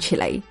गरेको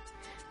मान्छेलाई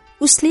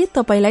उसले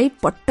तपाईलाई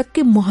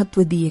पटक्कै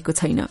महत्व दिएको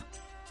छैन।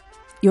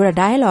 एउटा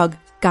डायलग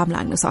काम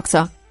लाग्न सक्छ,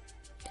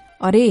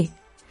 अरे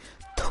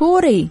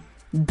थोरै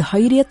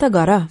धैर्य त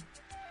गर,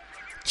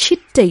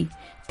 छिट्टै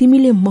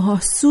तिमीले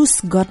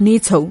महसुस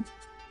गर्नेछौ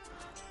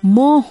म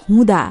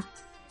हुँदा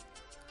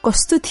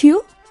कस्तो थियो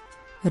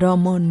र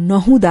म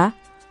नहुँदा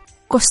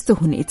कस्तो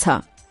हुनेछ।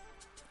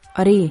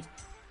 अरे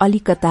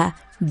अलिकता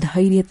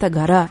धैर्य त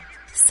गर,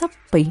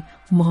 सबै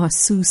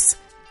महसुस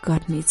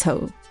गर्नेछौ।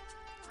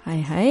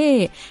 हाय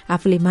हाय,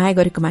 आफूले माया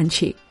गरेको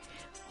मान्छे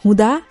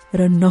हुँदा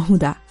र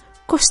नहुँदा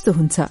कस्तो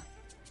हुन्छ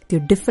त्यो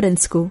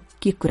डिफरेन्सको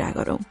के कुरा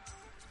गरौं।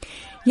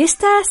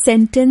 यस्ता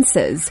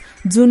सेन्टेन्सेस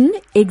जुन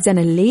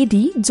एकजना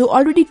लेडी जो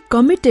अलरेडी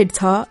कमिटेड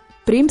छ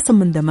प्रेम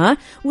सम्बन्धमा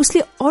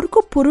उसले अर्को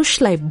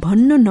पुरुषलाई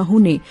भन्न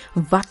नहुने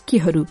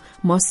वाक्यहरू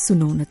म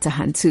सुनाउन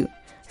चाहन्छु।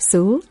 सो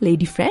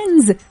लेडी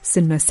फ्रेन्ड्स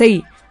सुन्नुहोस्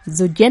है,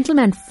 जो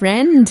जेन्टलम्यान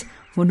फ्रेन्ड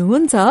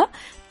हुनुहुन्छ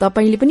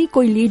तपाईले पनि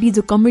कोही लेडी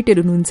जो कमिटेड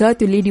हुनुहुन्छ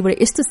त्यो लेडीबाट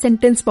यस्तो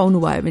सेन्टेन्स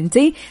पाउनुभयो भने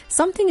चाहिँ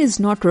समथिङ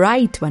इज नट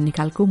राइट भन्ने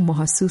खालको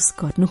महसुस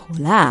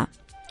गर्नुहोला।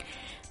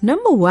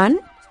 नम्बर 1,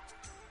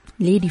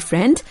 लेडी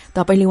फ्रेन्ड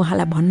तपाईले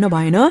उहाँलाई भन्न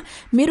भएन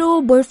मेरो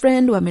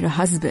बोयफ्रेन्ड वा मेरो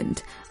हस्बेन्ड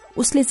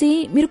उसले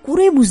चाहिँ मेरो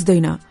कुरै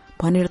बुझ्दैन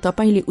भनेर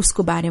तपाईले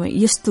उसको बारेमा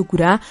यस्तो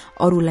कुरा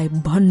अरूलाई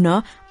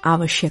भन्न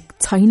आवश्यक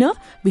छैन,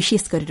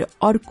 विशेष गरेर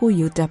अर्को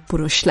एउटा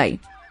पुरुषलाई।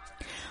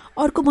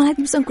 अर्को मलाई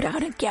तिमीसँग कुरा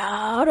गर्न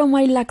क्या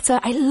रमाइलो लाग्छ,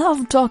 I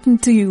love talking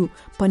to you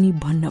पनि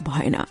भन्न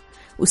भएन।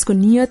 उसको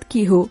नियत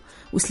के हो,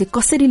 उसले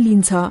कसरी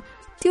लिन्छ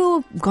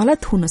त्यो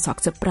गलत हुन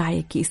सक्छ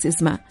प्राय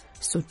केसेसमा।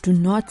 So do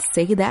not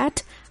say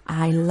that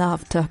I love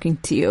talking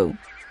to you.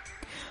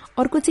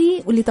 अर्को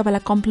चाहिँ उसले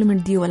तपाईलाई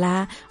कम्प्लिमेन्ट दियो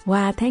होला,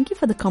 वा thank you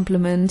for the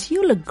complement,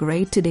 you look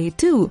great today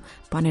to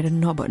भनेर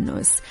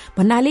नभन्नुहोस्।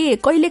 भन्नाले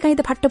कहिलेकाहीँ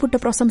त फाट्टाफुट्टा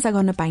प्रशंसा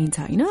गर्न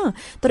पाइन्छ होइन,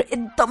 तर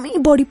एकदमै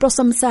बढी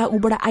प्रशंसा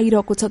उबाट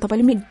आइरहेको छ,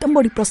 तपाईले पनि एकदम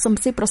बढी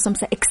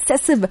प्रशंसा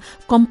एक्सेसिभ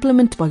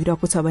कम्प्लिमेन्ट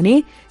भइरहेको छ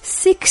भने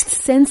सिक्स्थ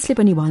सेन्सले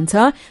पनि भन्छ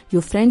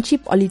यो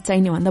फ्रेन्डशिप अलि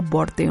चाहिने भन्दा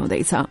बढ्दै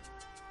हुँदैछ।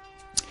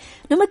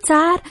 नम्बर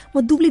 4,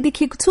 म दुब्ली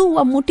देखेको छु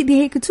वा मोटी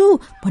देखेको छु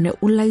भनेर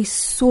उसलाई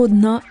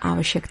सोध्न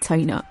आवश्यक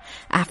छैन।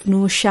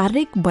 आफ्नो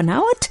शारीरिक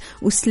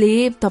बनावट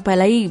उसले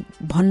तपाईलाई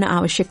भन्न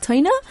आवश्यक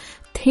छैन।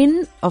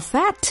 थिन अ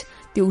फ्याट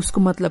त्यो उसको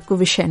मतलबको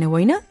विषय नै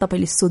होइन,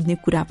 तपाईले सोध्ने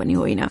कुरा पनि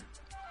होइन।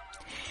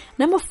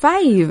 नम्बर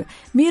 5,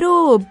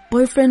 मेरो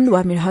बोयफ्रेन्ड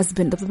वा मेरो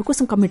हस्बेन्ड तपाईँ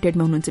कोसँग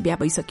कमिटेडमा हुनुहुन्छ, बिहा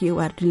भइसक्यो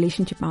वा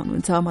रिलेसनशिपमा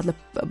हुनुहुन्छ, मतलब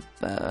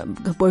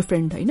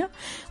बोयफ्रेन्ड होइन,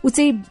 ऊ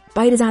चाहिँ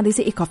बाहिर जाँदैछ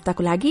 1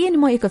 हप्ताको लागि अनि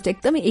म 1 हप्ता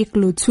एकदमै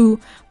एक्लो छु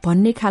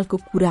भन्ने खालको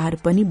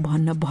कुराहरू पनि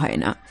भन्न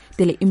भएन।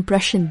 त्यसले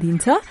इम्प्रेसन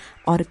दिन्छ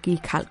अर्कै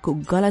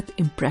खालको गलत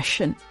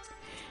इम्प्रेसन।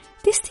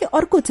 त्यस्तै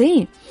अर्को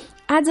चाहिँ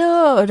आज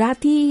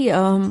राति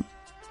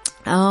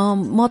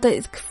म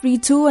त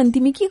फ्री छु अनि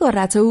तिमी के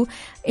गरिरहेछौ,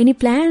 एनी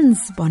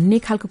प्लान्स भन्ने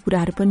खालको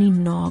कुराहरू पनि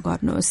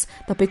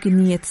नगर्नुहोस्। तपाईको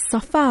नियत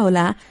सफा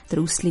होला तर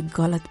उसले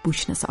गलत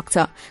बुझ्न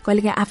सक्छ।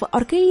 कहिलेकाहीँ आफू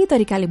अर्कै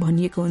तरिकाले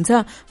भनिएको हुन्छ,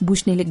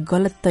 बुझ्नेले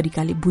गलत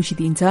तरिकाले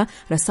बुझिदिन्छ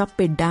र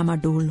सबै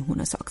डामाडोल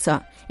हुन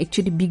सक्छ।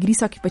 एकचोटि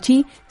बिग्रिसकेपछि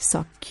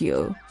सक्यो।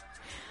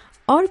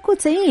 अर्को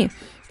चाहिँ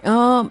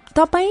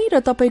तपाईँ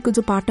र तपाईको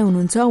जो पार्टनर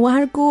हुनुहुन्छ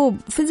उहाँहरूको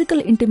फिजिकल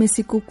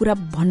इन्टिमेसीको कुरा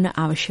भन्न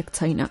आवश्यक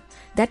छैन।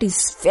 द्याट इज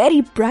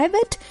भेरी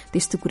प्राइभेट,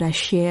 त्यस्तो कुरा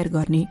शेयर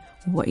गर्ने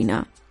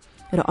होइन।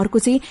 र अर्को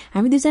चाहिँ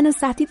हामी दुईजना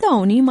साथी त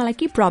हौ नि, मलाई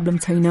केही प्रब्लम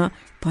छैन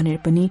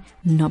भनेर पनि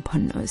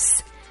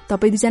नभन्नुहोस्।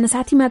 तपाईँ दुईजना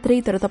साथी मात्रै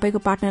तर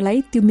तपाईको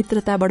पार्टनरलाई त्यो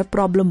मित्रताबाट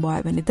प्रब्लम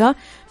भयो भने त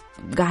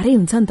गाह्रै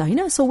हुन्छ नि त होइन.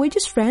 So we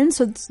just friends,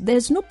 so there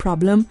is no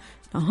problem.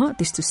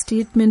 त्यस्तो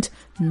स्टेटमेन्ट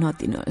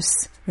नदिनुहोस्.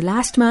 र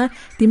लास्टमा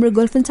तिम्रो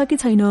गर्लफ्रेन्ड छ कि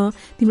छैन,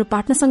 तिम्रो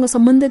पार्टनरसँग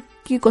सम्बन्ध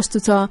के कस्तो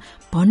छ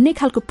भन्ने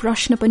खालको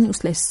प्रश्न पनि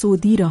उसलाई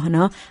सोधिरहन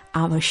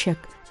आवश्यक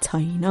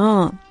छैन.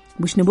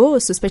 बुझ्नुभयो?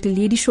 स्पेशली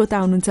लेडी श्रोता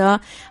हुनुहुन्छ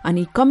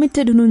अनि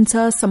कमिटेड हुनुहुन्छ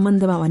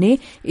सम्बन्धमा भने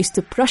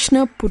यस्तो प्रश्न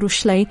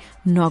पुरुषलाई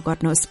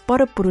नगर्नुहोस्, पर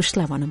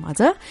पुरुषलाई भनौँ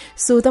अझ.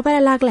 सो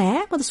तपाईँलाई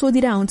लाग्ला म त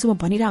सोधिरह हुन्छु, म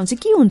भनिरह हुन्छु,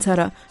 के हुन्छ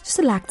र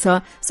जस्तो लाग्छ,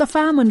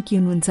 सफा मन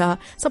के हुनुहुन्छ,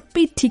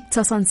 सबै ठिक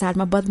छ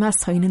संसारमा, बदमाश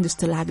छैनन्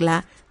जस्तो लाग्ला.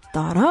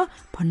 तर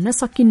भन्न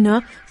सकिन्न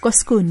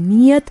कसको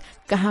नियत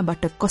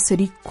कहाँबाट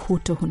कसरी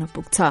खोटो हुन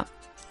पुग्छ.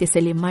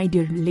 त्यसैले माई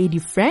डियर लेडी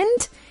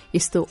फ्रेन्ड,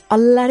 यस्तो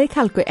अल्लारे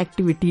खालको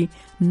एक्टिभिटी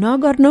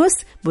नगर्नुहोस्,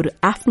 बरु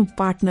आफ्नो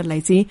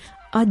पार्टनरलाई चाहिँ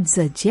अझ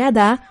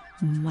ज्यादा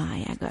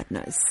माया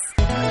गर्नुहोस्.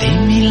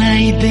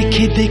 तिमीलाई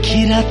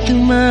देखि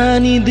रातमा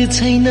निद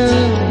छैन,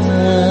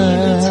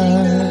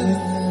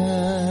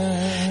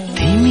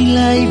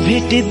 तिमीलाई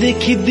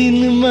भेटेदेखि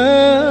दिनमा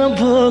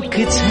भोक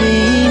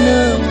छैन,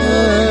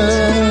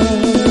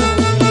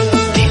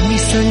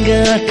 तिमीसँग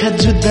आँखा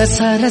जुत्दा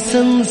सारा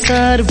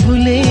संसार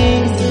भुले,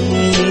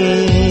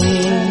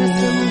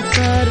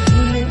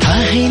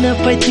 थाहै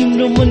नपाई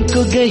तिम्रो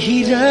मनको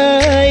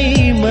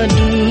गहिराईमा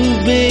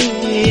डुबे.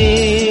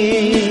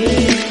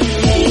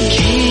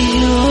 के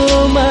यो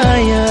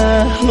माया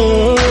हो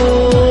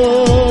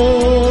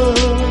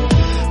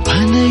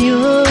भन,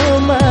 यो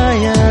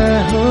माया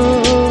हो,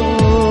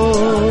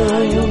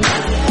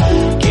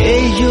 के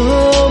यो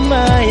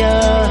माया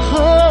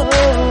हो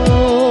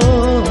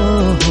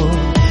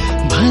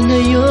भन,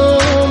 यो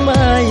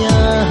माया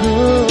हो.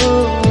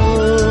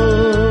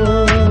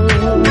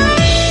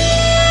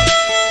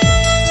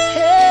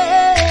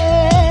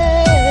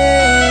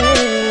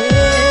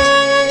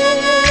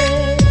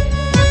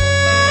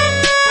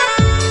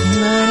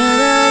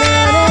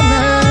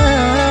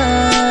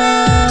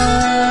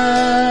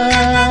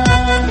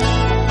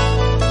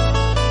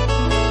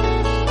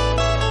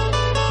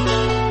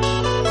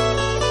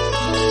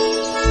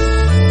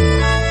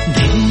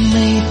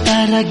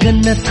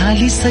 गन्न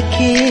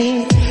थालिसके,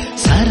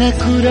 सारा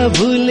कुरा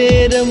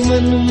भुलेर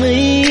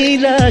मनमै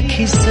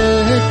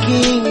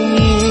राखिसके,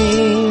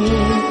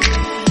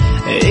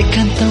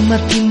 एकान्तमा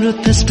तिम्रो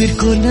तस्बिर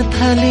कोर्न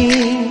थाले,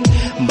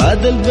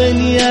 बादल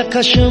बनी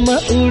आकाशमा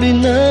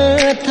उड्न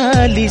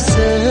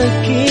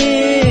थालिसके.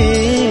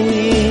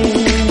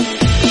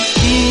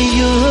 के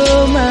यो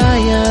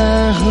माया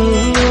हो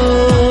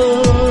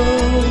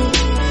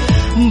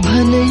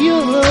भन, यो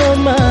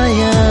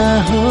माया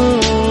हो,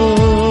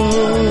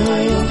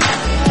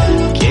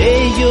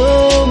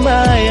 यो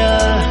माया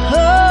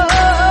हो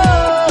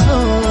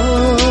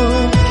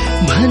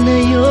भन,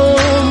 यो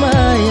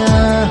माया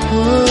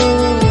हो.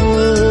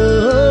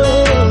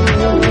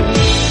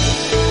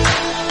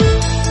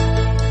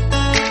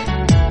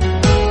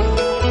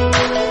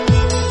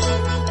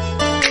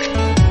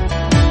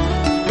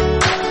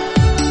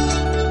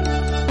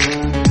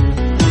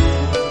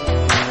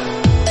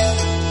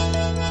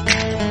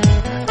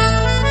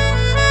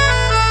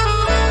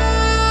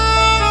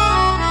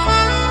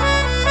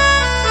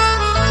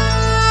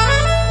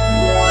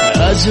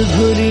 आज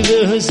भोलि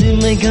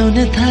बेहोसीमै गाउन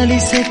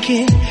थालिसके,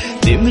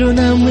 तिम्रो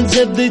नाम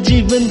जप्दै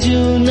जीवन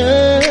जिउन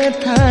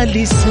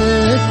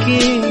थालिसके.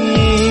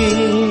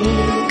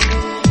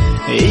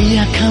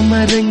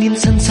 आँखामा रङ्गीन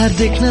संसार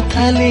देख्न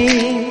थाले,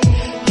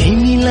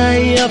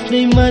 तिमीलाई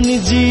आफ्नै मानि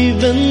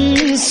जीवन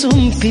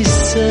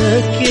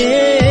सुम्पिसके.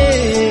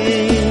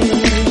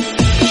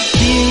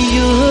 के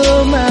यो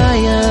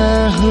माया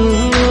हो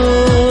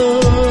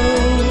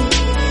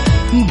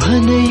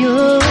भन, यो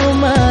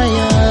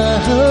माया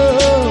हो,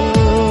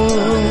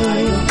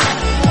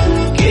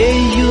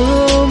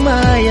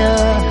 माया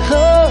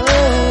हो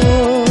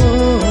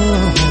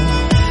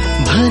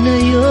भन,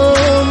 यो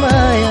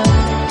माया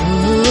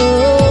हो.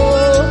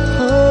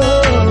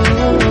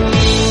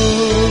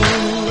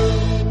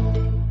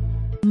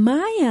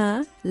 माया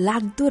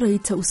लाग्दो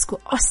रहेछ उसको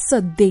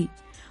असाध्यै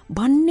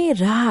भन्ने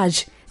राज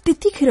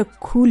त्यतिखेर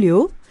खुल्यो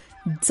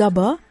जब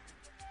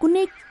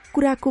कुनै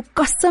कुराको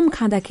कसम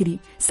खाँदाखेरि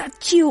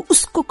साँच्चै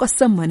उसको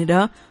कसम भनेर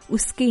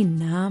उसकै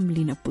नाम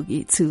लिन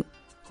पुगेछु.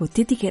 हो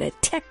त्यतिखेर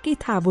ठ्याक्कै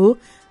थाहा भयो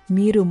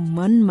मेरो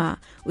मनमा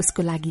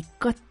उसको लागि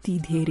कति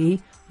धेरै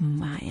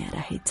माया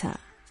रहेछ.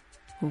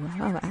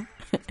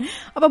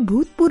 अब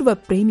भूतपूर्व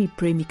प्रेमी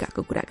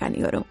प्रेमिकाको कुराकानी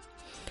गरौं.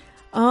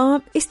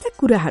 यस्ता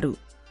कुराहरू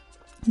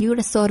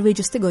एउटा सर्वे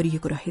जस्तै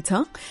गरिएको रहेछ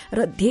र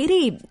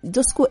धेरै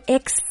जसको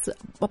एक्स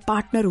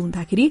पार्टनर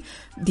हुँदाखेरि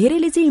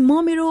धेरैले चाहिँ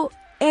म मेरो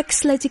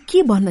एक्सलाई चाहिँ के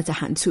भन्न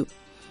चाहन्छु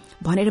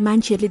भनेर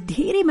मान्छेहरूले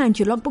धेरै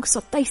मान्छे लगभग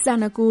 27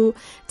 जनाको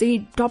चाहिँ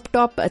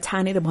टप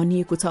छानेर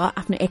भनिएको छ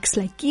आफ्नो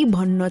एक्सलाई के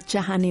भन्न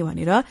चाहने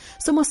भनेर.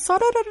 सो म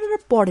सरर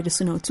पढेर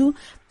सुनाउँछु.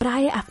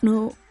 प्राय आफ्नो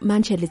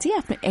मान्छेहरूले चाहिँ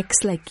आफ्नो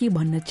एक्सलाई के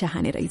भन्न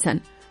चाहने रहेछन्.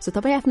 सो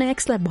तपाईँ आफ्नो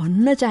एक्सलाई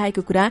भन्न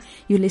चाहेको कुरा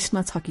यो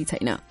लिस्टमा छ कि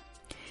छैन.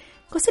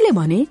 कसैले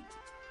भने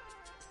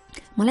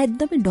मलाई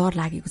एकदमै डर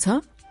लागेको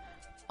छ,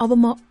 अब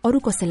म अरू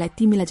कसैलाई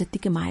तिमीलाई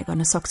जत्तिकै माया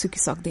गर्न सक्छु कि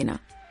सक्दैन.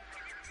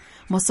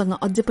 मसँग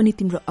अझ पनि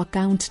तिम्रो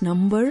अकाउन्ट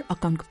नम्बर,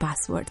 अकाउन्टको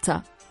पासवर्ड छ।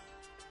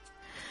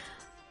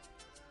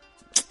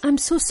 आई एम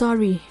सो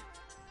सरी,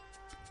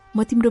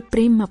 म तिम्रो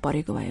प्रेममा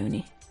परेको भयो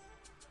नि।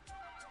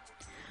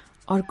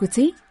 अर्को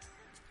चाहिँ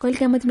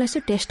कहिलेकाहीँ म तिमीलाई यसो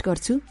टेस्ट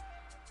गर्छु,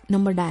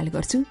 नम्बर डायल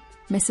गर्छु,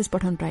 मेसेज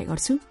पठाउन ट्राई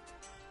गर्छु,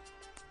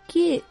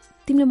 के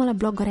तिमीले मलाई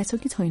ब्लक गराएछौ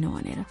कि छैन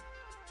भनेर।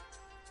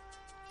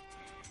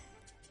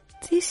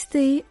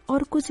 त्यस्तै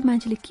अर्को चाहिँ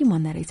मान्छेले के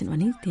भन्दा रहेछन्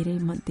भने धेरै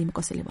मध्येमा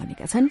कसैले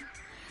भनेका छन्,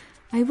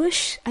 I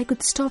wish I could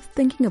stop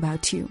thinking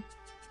about you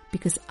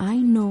because I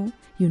know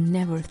you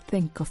never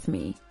think of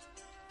me.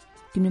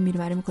 तिमीले मेरो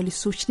बारेमा कहिले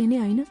सोच्ने नै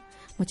होइन,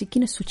 म चाहिँ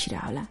किन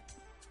सोचिरह होला।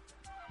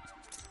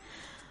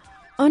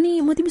 अनि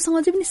म तिमीसँग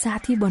अझै पनि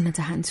साथी बन्न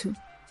चाहन्छु।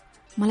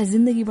 मलाई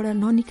जिन्दगीबाट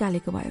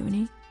ननिकालेको भयो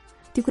भने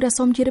त्यो कुरा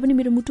सम्झेर पनि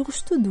मेरो मुटु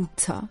कस्तो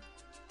दुख्छ।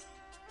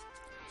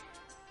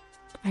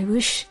 I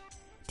wish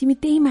तिमी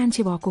त्यही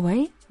मान्छे भएको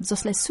भए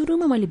जसलाई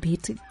सुरुमा मैले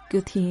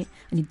भेटेको थिएँ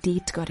अनि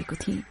डेट गरेको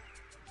थिएँ।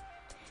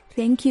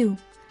 थ्याङ्क यू,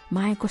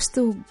 माया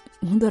कस्तो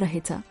हुँदो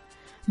रहेछ,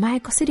 माया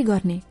कसरी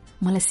गर्ने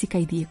मलाई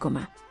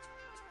सिकाइदिएकोमा।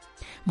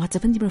 म अझ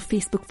पनि तिम्रो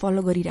फेसबुक फलो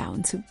गरिरह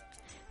हुन्छु।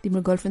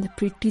 तिम्रो गर्लफ्रेन्ड त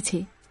प्रिटी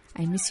छे।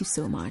 I miss you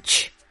so much.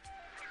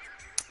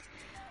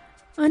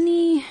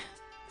 अनि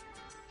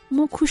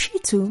म खुसी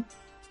छु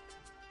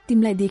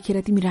तिमीलाई देखेर,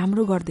 तिमी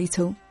राम्रो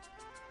गर्दैछौ,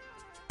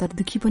 तर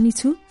दुखी पनि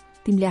छु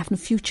तिमीले आफ्नो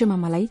फ्युचरमा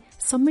मलाई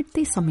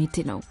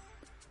समेटेनौ।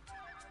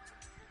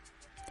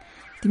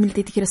 तिमीले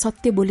त्यतिखेर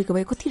सत्य बोलेको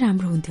भए कति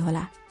राम्रो हुन्थ्यो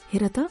होला।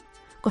 हेर त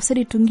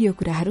कसरी टुङ्गियो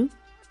कुराहरू।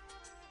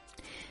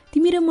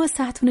 तिमी र म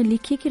साथ हुन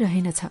लेखिएकै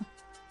रहेनछ।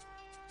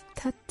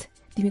 थत,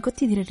 तिमी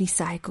कति धेरै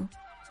रिसाएको,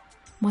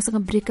 मसँग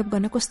ब्रेकअप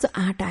गर्न कस्तो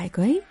आँट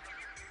आएको है।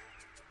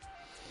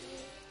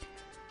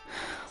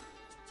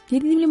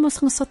 यदि तिमीले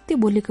मसँग सत्य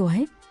बोलेको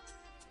भए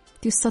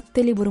त्यो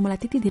सत्यले बरु मलाई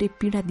त्यति धेरै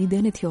पीडा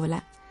दिँदैन थियो होला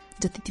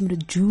जति तिम्रो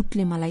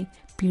झुटले मलाई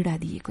पीडा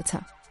दिएको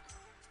छ।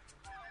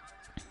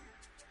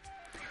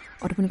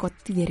 अरू पनि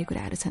कति धेरै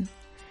कुराहरू छन्।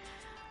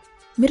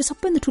 मेरो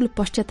सबैभन्दा ठुलो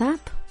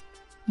पश्चाताप,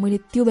 मैले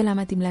त्यो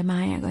बेलामा तिमीलाई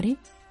माया गरेँ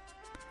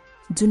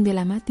जुन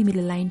बेलामा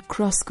तिमीले लाइन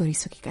क्रस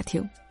गरिसकेका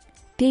थियौ।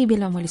 त्यही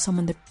बेला मैले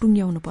सम्बन्ध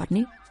टुङ्ग्याउनु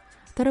पर्ने,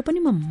 तर पनि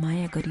म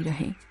माया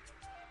गरिरहेँ।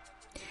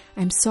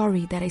 I am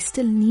sorry that I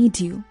still need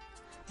you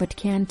but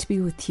can't be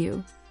with you.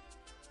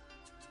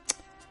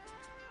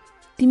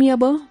 तिमी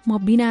अब म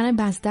बिना नै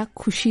बाँच्दा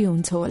खुसी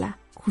हुन्छौ होला,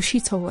 खुसी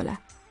छौ होला।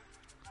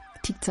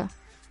 ठिक छ,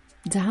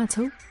 जहाँ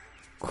छौ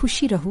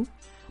खुसी रहु,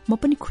 म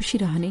पनि खुसी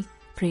रहने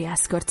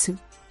प्रयास गर्छु।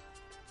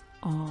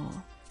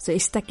 सो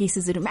यस्ता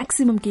केसेसहरू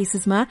म्याक्सिमम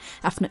केसेसमा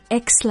आफ्नो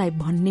एक्सलाई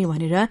भन्ने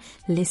भनेर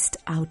लिस्ट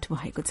आउट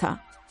भएको छ।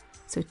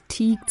 सो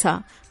ठिक छ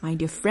माई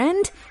डियर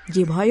फ्रेन्ड,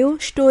 जे भयो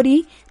स्टोरी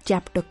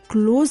च्याप्टर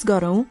क्लोज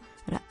गरौँ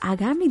र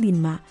आगामी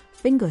दिनमा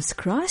फिङ्गर्स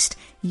क्रस्ड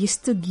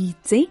यस्तो गीत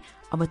चाहिँ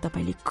अब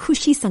तपाईले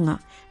खुसीसँग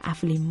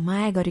आफूले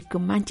माया गरेको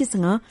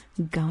मान्छेसँग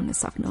गाउन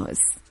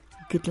सक्नुहोस्।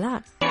 Good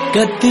lock.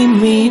 कति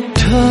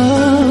मिठो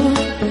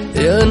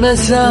यो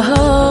नशा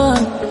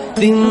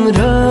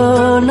तिम्रो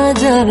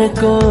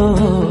नजरको,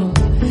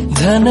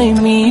 झनै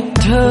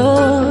मिठो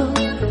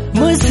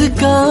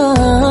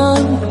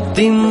मुस्कान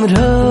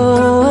तिम्रो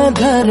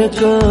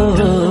आधारको।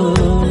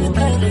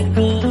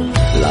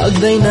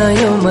 लाग्दैन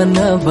यो मन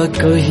अब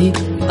कोही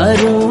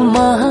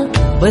अरूमा,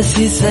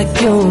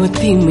 बसिसक्यौ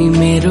तिमी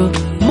मेरो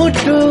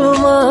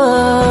मुटुमा।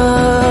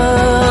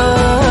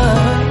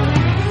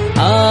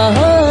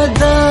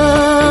 आदत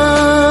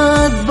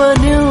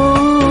बन्यौ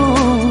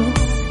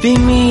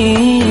तिमी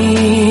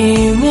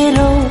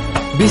मेरो,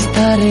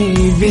 बिस्तारै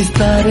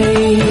बिस्तारै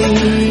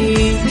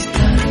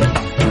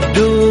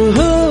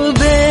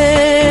डुबे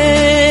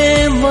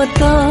म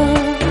त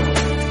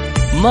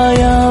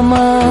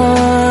मायामा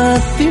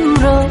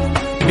तिम्रो।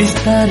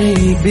 बिस्तारै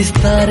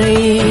बिस्तारै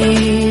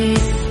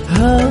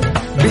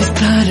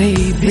बिस्तारै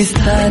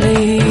बिस्तारै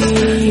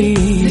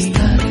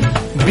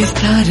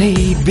बिस्तारै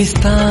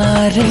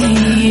बिस्तारै।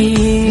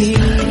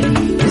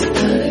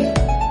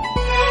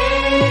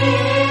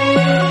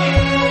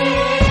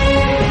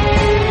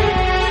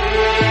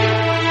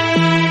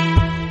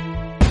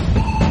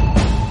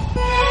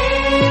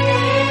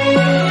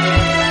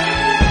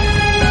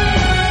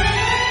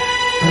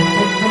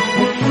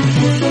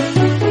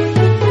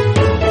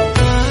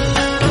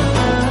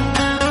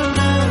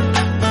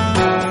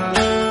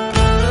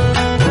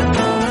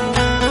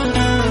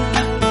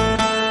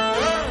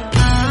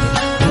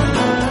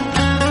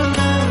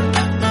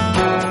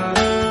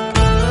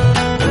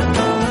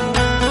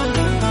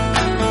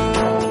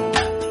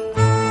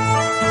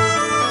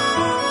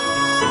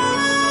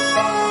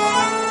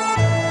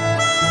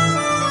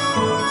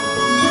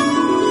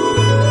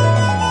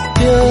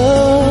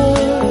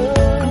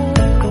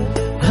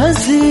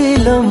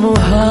 हँसिलो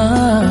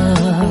मुहार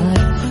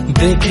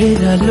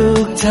देखेर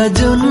लुक्छ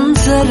जुन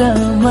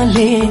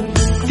शरमले,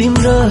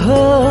 तिम्रो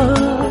हो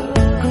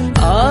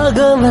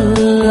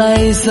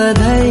आगमनलाई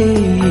सधैँ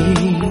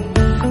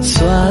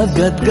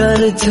स्वागत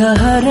गर्छ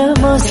हर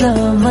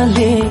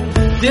मौसमले।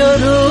 त्यो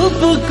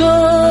रूपको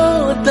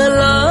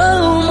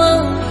तलाउमा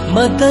म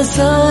त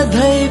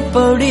सधैँ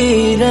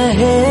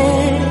पौडिरहे,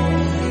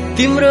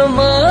 तिम्रो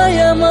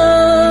मायामा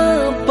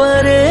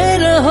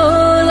परेर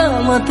होला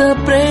म त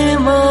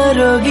प्रेम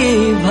रोगी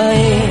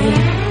भए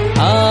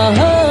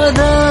आदत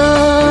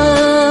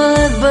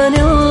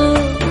बन्यो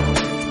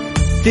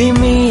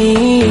तिमी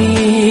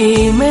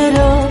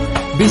मेरो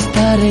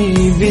बिस्तारै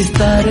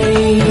बिस्तारै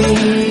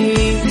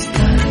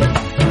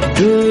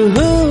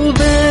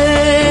डुबे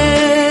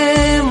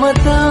म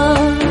त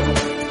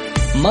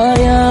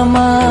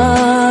मायामा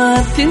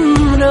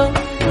तिम्रो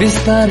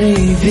बिस्तारै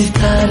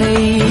बिस्तारै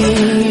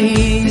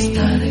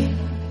बिस्तारै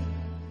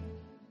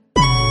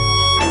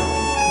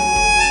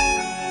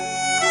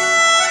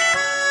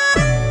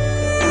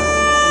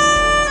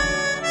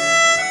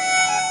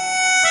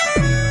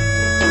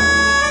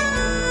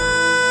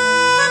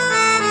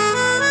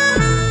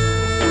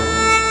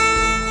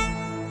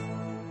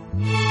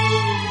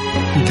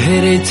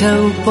धेरै छ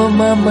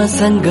उपमा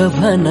मसँग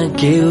भन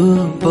के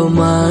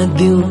उपमा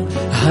दिउँ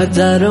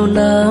हजारौं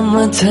नाम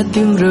छ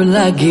तिम्रो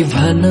लागि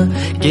भन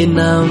के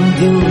नाम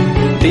दिउँ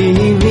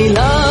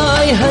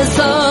तिमीलाई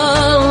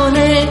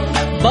हँसाउने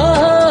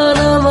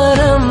बहानामा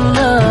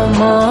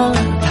रम्नमा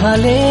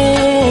थाले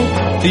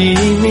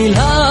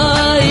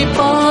तिमीलाई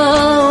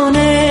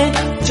पाउने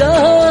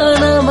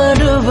चाहनामा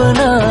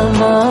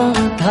डुब्नमा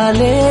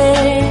थाले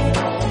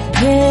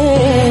हे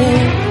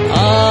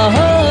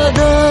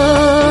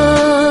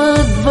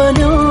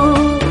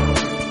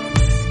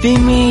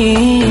तिमी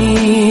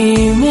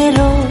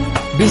मेरो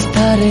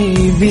बिस्तारै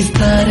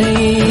बिस्तारै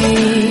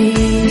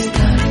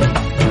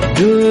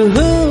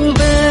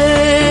डुबे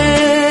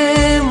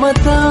म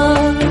त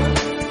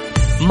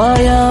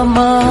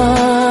मायामा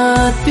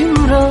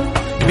तिम्रो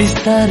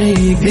बिस्तारै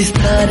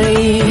बिस्तारै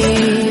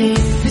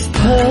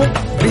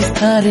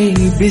बिस्तारै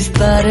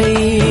बिस्तारै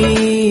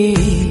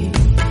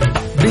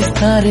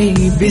बिस्तारै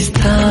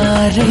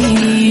बिस्तारै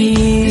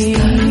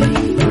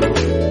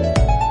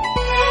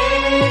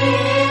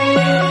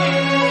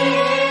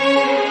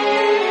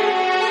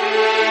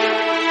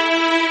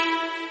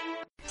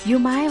यो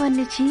माया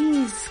भन्ने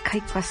चीज खै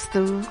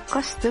कस्तो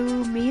कस्तो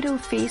मेरो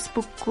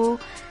फेसबुकको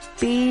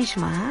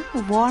पेजमा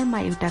वलमा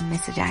एउटा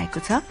मेसेज आएको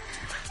छ।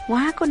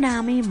 उहाँको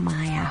नामै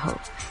माया हो।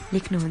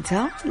 लेख्नुहुन्छ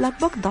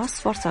लगभग 10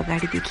 वर्ष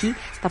अगाडिदेखि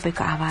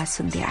तपाईको आवाज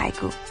सुन्दै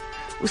आएको।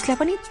 उसलाई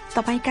पनि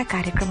तपाईका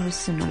कार्यक्रमहरू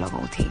सुन्न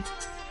लगाउँथे,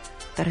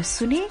 तर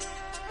सुने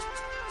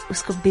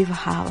उसको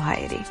विवाह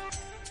भयो रे।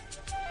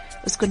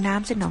 उसको नाम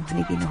चाहिँ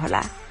नभनिदिनु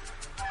होला।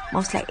 म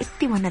उसलाई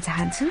यति भन्न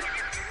चाहन्छु,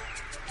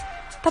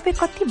 तपाई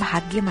कति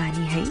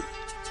भाग्यमानी है।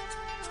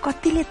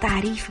 कतिले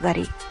तारिफ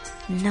गरे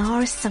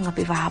नर्ससँग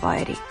विवाह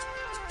भयो रे।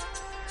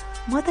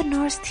 म त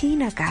नर्स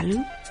थिइनँ कालु,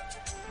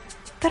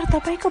 तर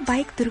तपाईको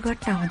बाइक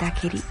दुर्घटना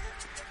हुँदाखेरि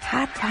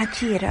हात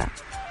भाँचिएर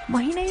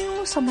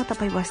महिनौसम्म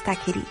तपाई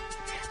बस्दाखेरि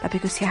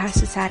तपाईको स्याहार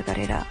सुसार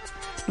गरेर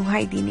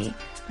नुहाइदिने,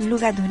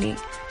 लुगा धुने,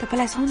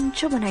 तपाईलाई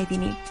सन्चो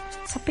बनाइदिने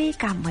सबै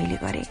काम मैले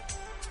गरे।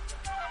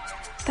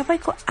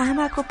 तपाईको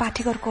आमाको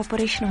पाठेघरको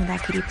अपरेसन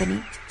हुँदाखेरि पनि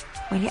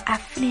मैले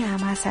आफ्नै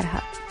आमा सरह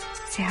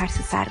स्याहार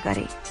सुसार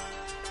गरे।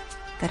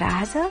 तर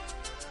आज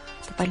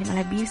तपाईले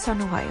मलाई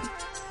बिर्सनु भयो।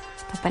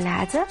 तपाईलाई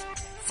आज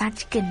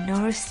साँच्चीकै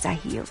नर्स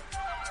चाहियो।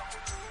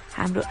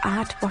 हाम्रो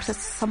 8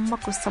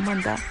 वर्षसम्मको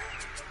सम्बन्ध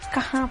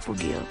कहाँ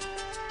पुग्यो?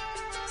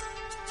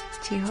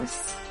 जे होस्,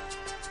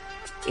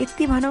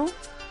 यति भनौं,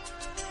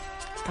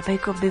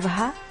 तपाईको विवाह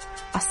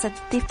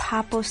असत्य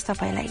फापोस्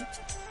तपाईलाई।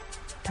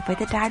 तपाई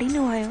त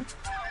टाढिनु भयो,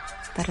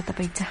 तर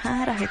तपाई जहाँ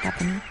रहे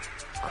तापनि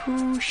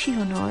खुशी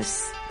हुनुहोस्।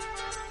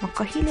 म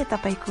कहिले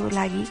तपाईको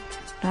लागि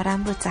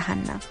नराम्रो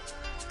चाहन्न।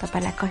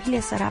 तपाईलाई कहिले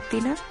सराप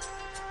दिन।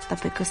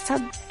 तपाईको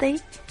सधैँ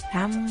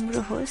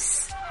राम्रो होस्।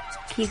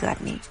 के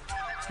गर्ने,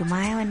 यो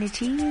माया भन्ने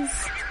चीज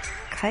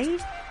खै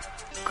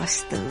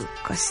कस्तो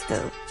कस्तो।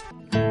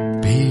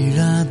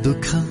 पीडा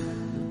दुःख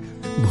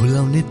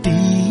भुलाउने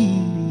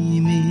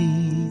तिमी,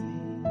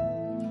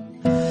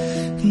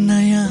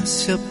 नयाँ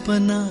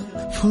सपना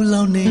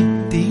फुलाउने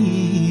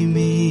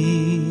तिमी।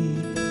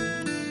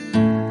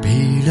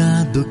 पीडा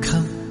दुःख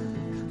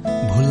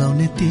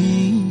भुलाउने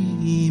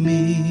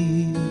तिमी,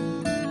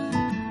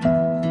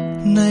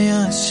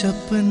 नयाँ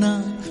सपना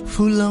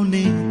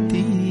फुलाउने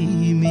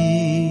तिमी।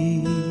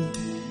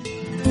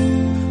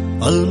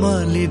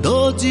 अल्मलिदो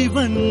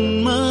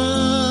जीवनमा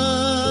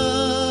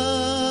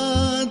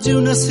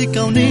जिउन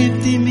सिकाउने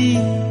तिमी।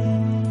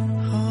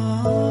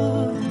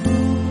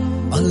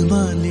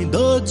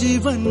 अल्मलिदो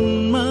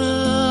जीवनमा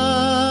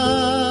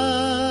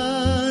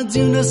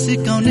जिउन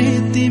सिकाउने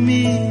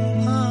तिमी।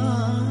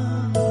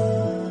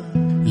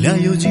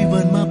 ल्यायो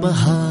जीवनमा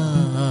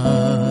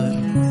बहार,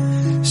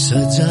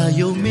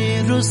 सजायो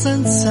मेरो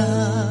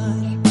संसार।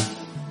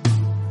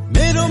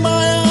 मेरो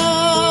माया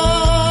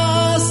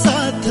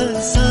साथ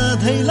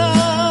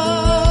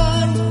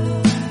सधैँलाई,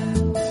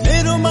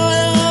 मेरो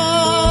माया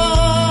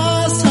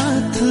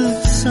साथ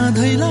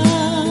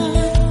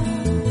सधैँलाई।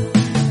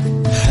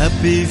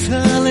 ह्याप्पी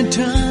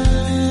भ्यालेन्टाइन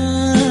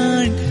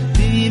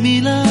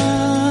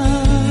तिमीलाई,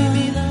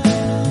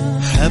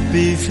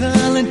 ह्याप्पी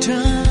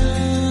भ्यालेन्टाइन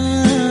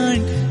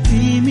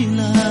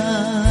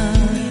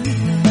तिमीलाई,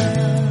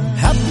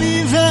 ह्याप्पी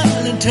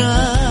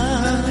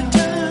भ्यालेन्टाइन,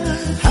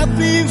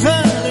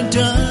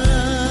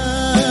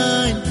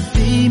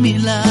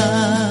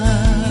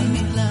 तिमीलाई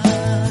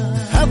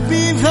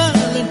Happy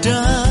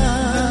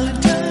Valentine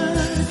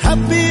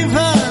Happy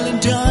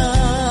Valentine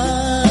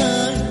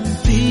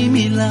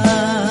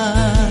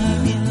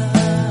तिमीलाई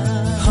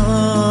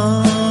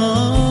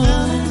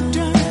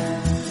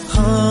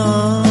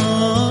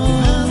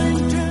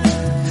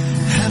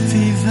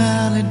Happy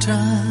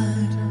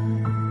Valentine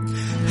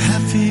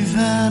Happy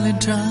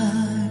Valentine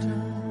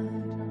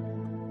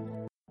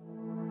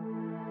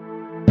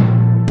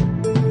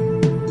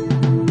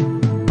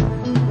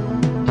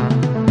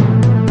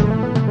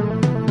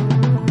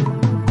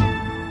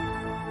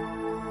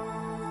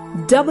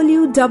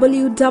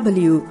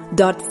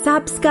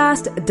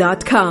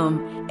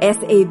www.sabscast.com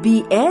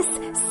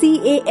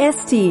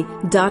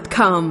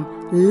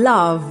sabscast.com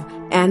Love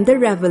and the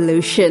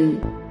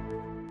Revolution.